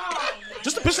toilet.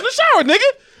 Just to piss in the shower,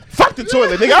 nigga. Fuck the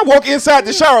toilet, nigga. I walk inside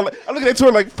the shower. I look at that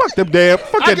toilet like, fuck I that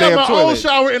got damn my toilet. own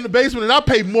shower in the basement and I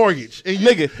pay mortgage. And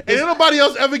Nigga. And ain't nobody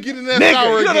else ever get in that Nigga,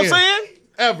 shower you know again. what I'm saying?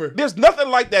 Ever. There's nothing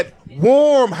like that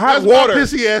warm, hot That's my water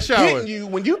pissy ass shower. hitting you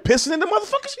when you pissing in the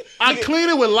motherfuckers. I Nigga, clean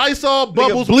it with Lysol,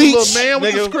 bubbles, bleach, with a little man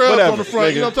with the nigga, scrubs whatever, on the front.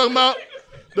 nigga. You know what I'm talking about?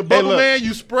 The bubble look. man,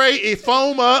 you spray, it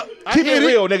foam up. I keep hit it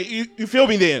real, nigga. You feel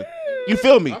me then? You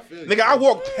feel me? Nigga, I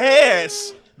walk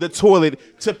past the toilet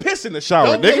to piss in the shower,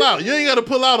 Don't nigga. pull out. You ain't got to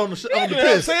pull out on the You know what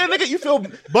I'm piss. saying, nigga? You feel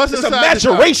Bust it's a inside the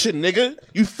shower. maturation, nigga.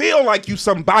 You feel like you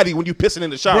somebody when you pissing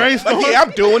in the shower. Brainstorm. Like, yeah, I'm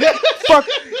doing it. Fuck.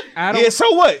 I don't. Yeah,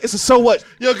 so what? It's a so what.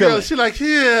 Yo, girl, feeling. she like,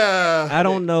 yeah. I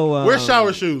don't know. Wear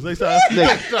shower shoes next time.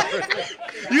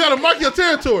 You got to mark your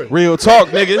territory. Real talk,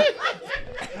 nigga.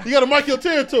 You gotta mark your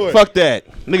territory. Fuck that,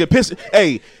 nigga. Piss.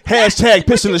 Hey, hashtag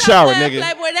piss in the shower, nigga.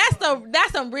 Playboy,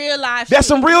 that's some real life. That's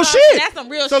some real shit. That's some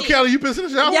real So, shit. Kelly, you piss in the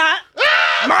shower? Yeah.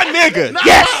 My nigga. No.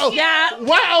 Yes. Yeah.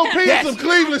 YOP is some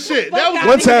Cleveland shit. That was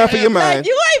One time for your mind. Like,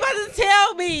 you ain't about to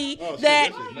tell me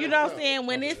that, shit. you know what I'm saying,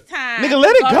 when it's time Nigga,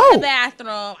 let it to go. to the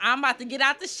bathroom, I'm about to get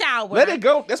out the shower. Let it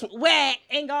go. That's what. Wet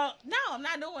and go, no, I'm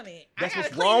not doing it. That's I gotta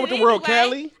what's clean wrong it with the world,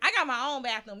 anyway. Callie. I got my own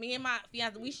bathroom. Me and my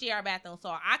fiance, we share our bathroom, so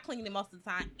I clean it most of the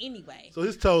time anyway. So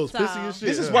his toes So, pissing and shit.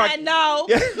 This is huh? why- I know,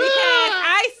 Yeah. because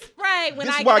I spray when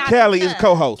This I is get why out Callie the is tub.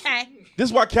 co-host. Okay. This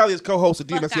is why Callie is co-host of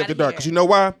Fuck DMSC After outta Dark. here. Because you know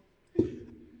why?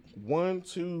 1,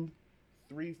 2,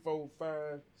 3, 4,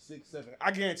 5, 6, 7.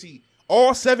 I guarantee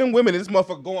all 7 women in this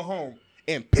motherfucker going home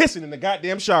and pissing in the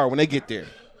goddamn shower when they get there.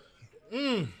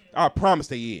 I promise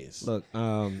they is. Look,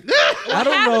 I Half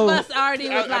don't know. of us already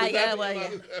was like, well, yeah.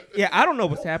 Yeah, I don't know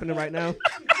what's happening right now.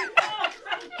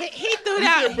 He threw You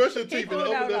that. said brush your he teeth threw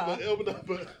and that open off.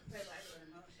 up.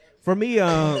 For me,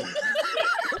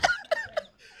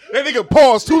 That nigga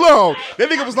paused too long. That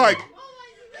nigga was like,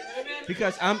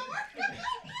 because I'm,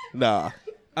 nah.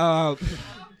 uh,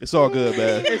 It's all good,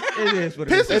 man. it is what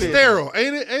it Piss is. is sterile.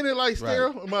 Ain't it like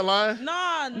sterile? Am I lying?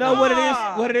 No,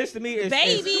 what it is to me is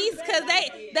babies, because they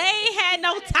ain't had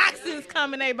no toxins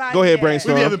coming their body. Go ahead, yet. We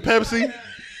brainstorm. be having Pepsi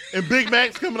and Big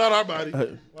Macs coming out our body. My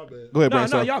bad. Go ahead, No,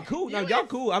 brainstorm. y'all cool. No, y'all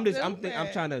cool. I'm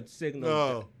bad. trying to signal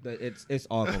No. that it's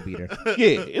all gonna be there.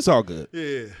 Yeah, it's all good.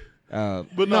 Yeah. No,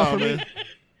 But no, for me- man.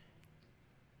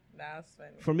 That's funny.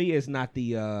 For me, it's not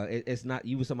the it's not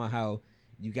you was talking about how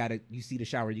you see the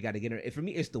shower, you gotta get in it. For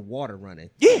me, it's the water running.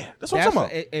 Yeah, that's what I'm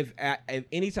talking about. If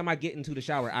anytime I get into the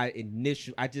shower,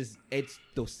 it's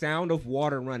the sound of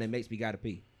water running makes me gotta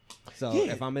pee. So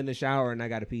Yeah. if I'm in the shower and I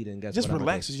gotta pee, then guess Just what? I'm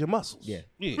gonna relaxes your muscles. Yeah.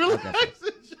 Yeah. do? I guess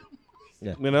so.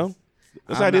 Yeah. You know?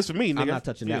 That's I'm how it not- is for me, nigga. I'm not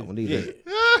touching that one either.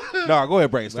 Yeah. No, go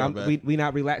ahead, brainstorm, man. We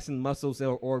not relaxing muscles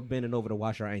or bending over to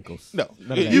wash our ankles. No.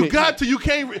 None of that. You got to. You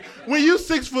can't. When you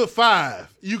 6'5",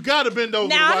 you got to bend over.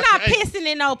 Now, to I'm wash not your ankles. pissing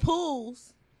in no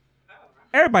pools.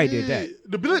 Everybody did that.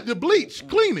 The bleach,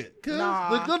 clean it.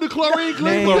 Nah. The chlorine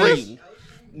clean Name- Chlorine.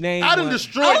 Name I done one.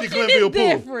 destroyed the Ocean Glenville is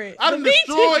pool. different. I done The beach is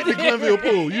destroyed the Glenville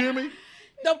different. pool. You hear me?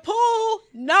 The pool,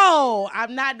 no,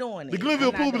 I'm not doing it. The Glenville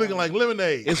I'm not pool be doing looking it. like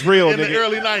lemonade. It's real, in nigga. the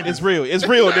early 90s. It's real. It's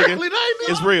real, nigga. Early 90s?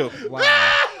 It's real.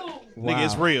 Wow. Nigga,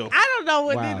 it's Wow. real. I don't know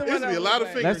what Wow. neither There used one to be a of lot them of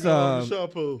was. fingers Let's, on the Shaw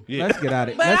pool. Yeah. Let's get at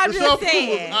it. But Let's- I'm The just Shaw pool was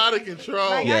saying. out of control.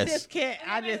 Like, Yes.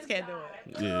 I just can't do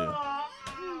it. Yeah.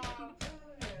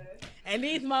 And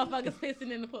these motherfuckers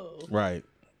pissing in the pool. Right.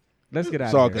 Let's get out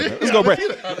It's all of here. good. Let's go break.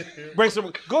 Get outta here. Break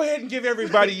some. Go ahead and give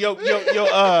everybody your Let's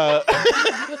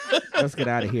get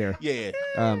out of here. yeah.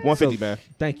 so 150, man.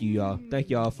 Thank you, y'all. Thank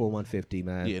y'all for 150,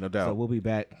 man. Yeah, no doubt. So we'll be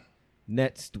back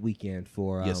next weekend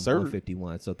for Yes, sir.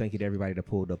 151. So thank you to everybody that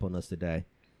pulled up on us today,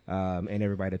 and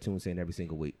everybody that tunes in every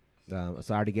single week. So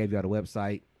I already gave y'all the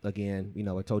website. Again,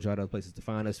 I told y'all other places to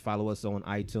find us. Follow us on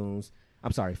iTunes.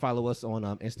 Follow us on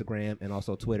Instagram and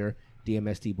also Twitter,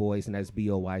 DMST Boys, and that's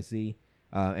BOYZ.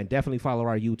 And definitely follow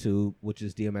our YouTube, which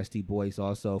is DMST Boys,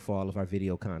 also for all of our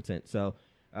video content. So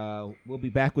we'll be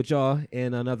back with y'all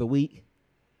in another week.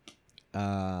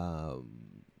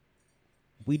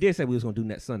 We did say we was gonna do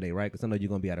next Sunday, right? Because I know you're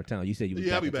gonna be out of town. You said you was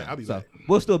Yeah, I'll be in back. town. I'll be so back.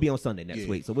 we'll still be on Sunday next Yeah.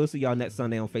 week. So we'll see y'all next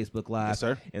Sunday on Facebook Live, Yes,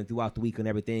 sir. and throughout the week and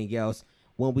everything else.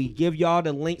 When we give y'all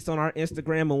the links on our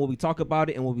Instagram and when we talk about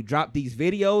it and when we drop these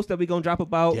videos that we're gonna drop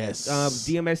about Yes.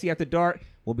 DMSC After Dark,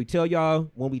 when we tell y'all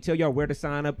where to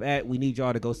sign up at, we need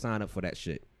y'all to go sign up for that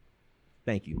shit.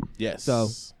 Thank you. Yes. So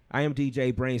I am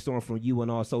DJ Brainstorm from you on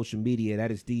all social media. That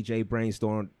is DJ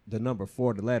Brainstorm, the number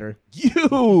 4, the letter.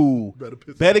 You Better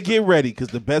better get ready because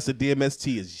the best of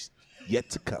DMST is yet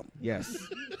to come. Yes.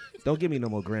 Don't give me no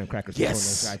more graham crackers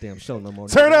Yes. on no goddamn show no more.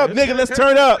 Turn up, nigga. Let's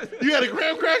turn up. You got a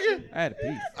graham cracker? I had a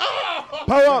piece.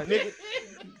 Pull up, nigga.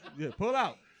 Yeah, pull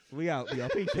out. We out.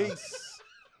 Peace. Peace.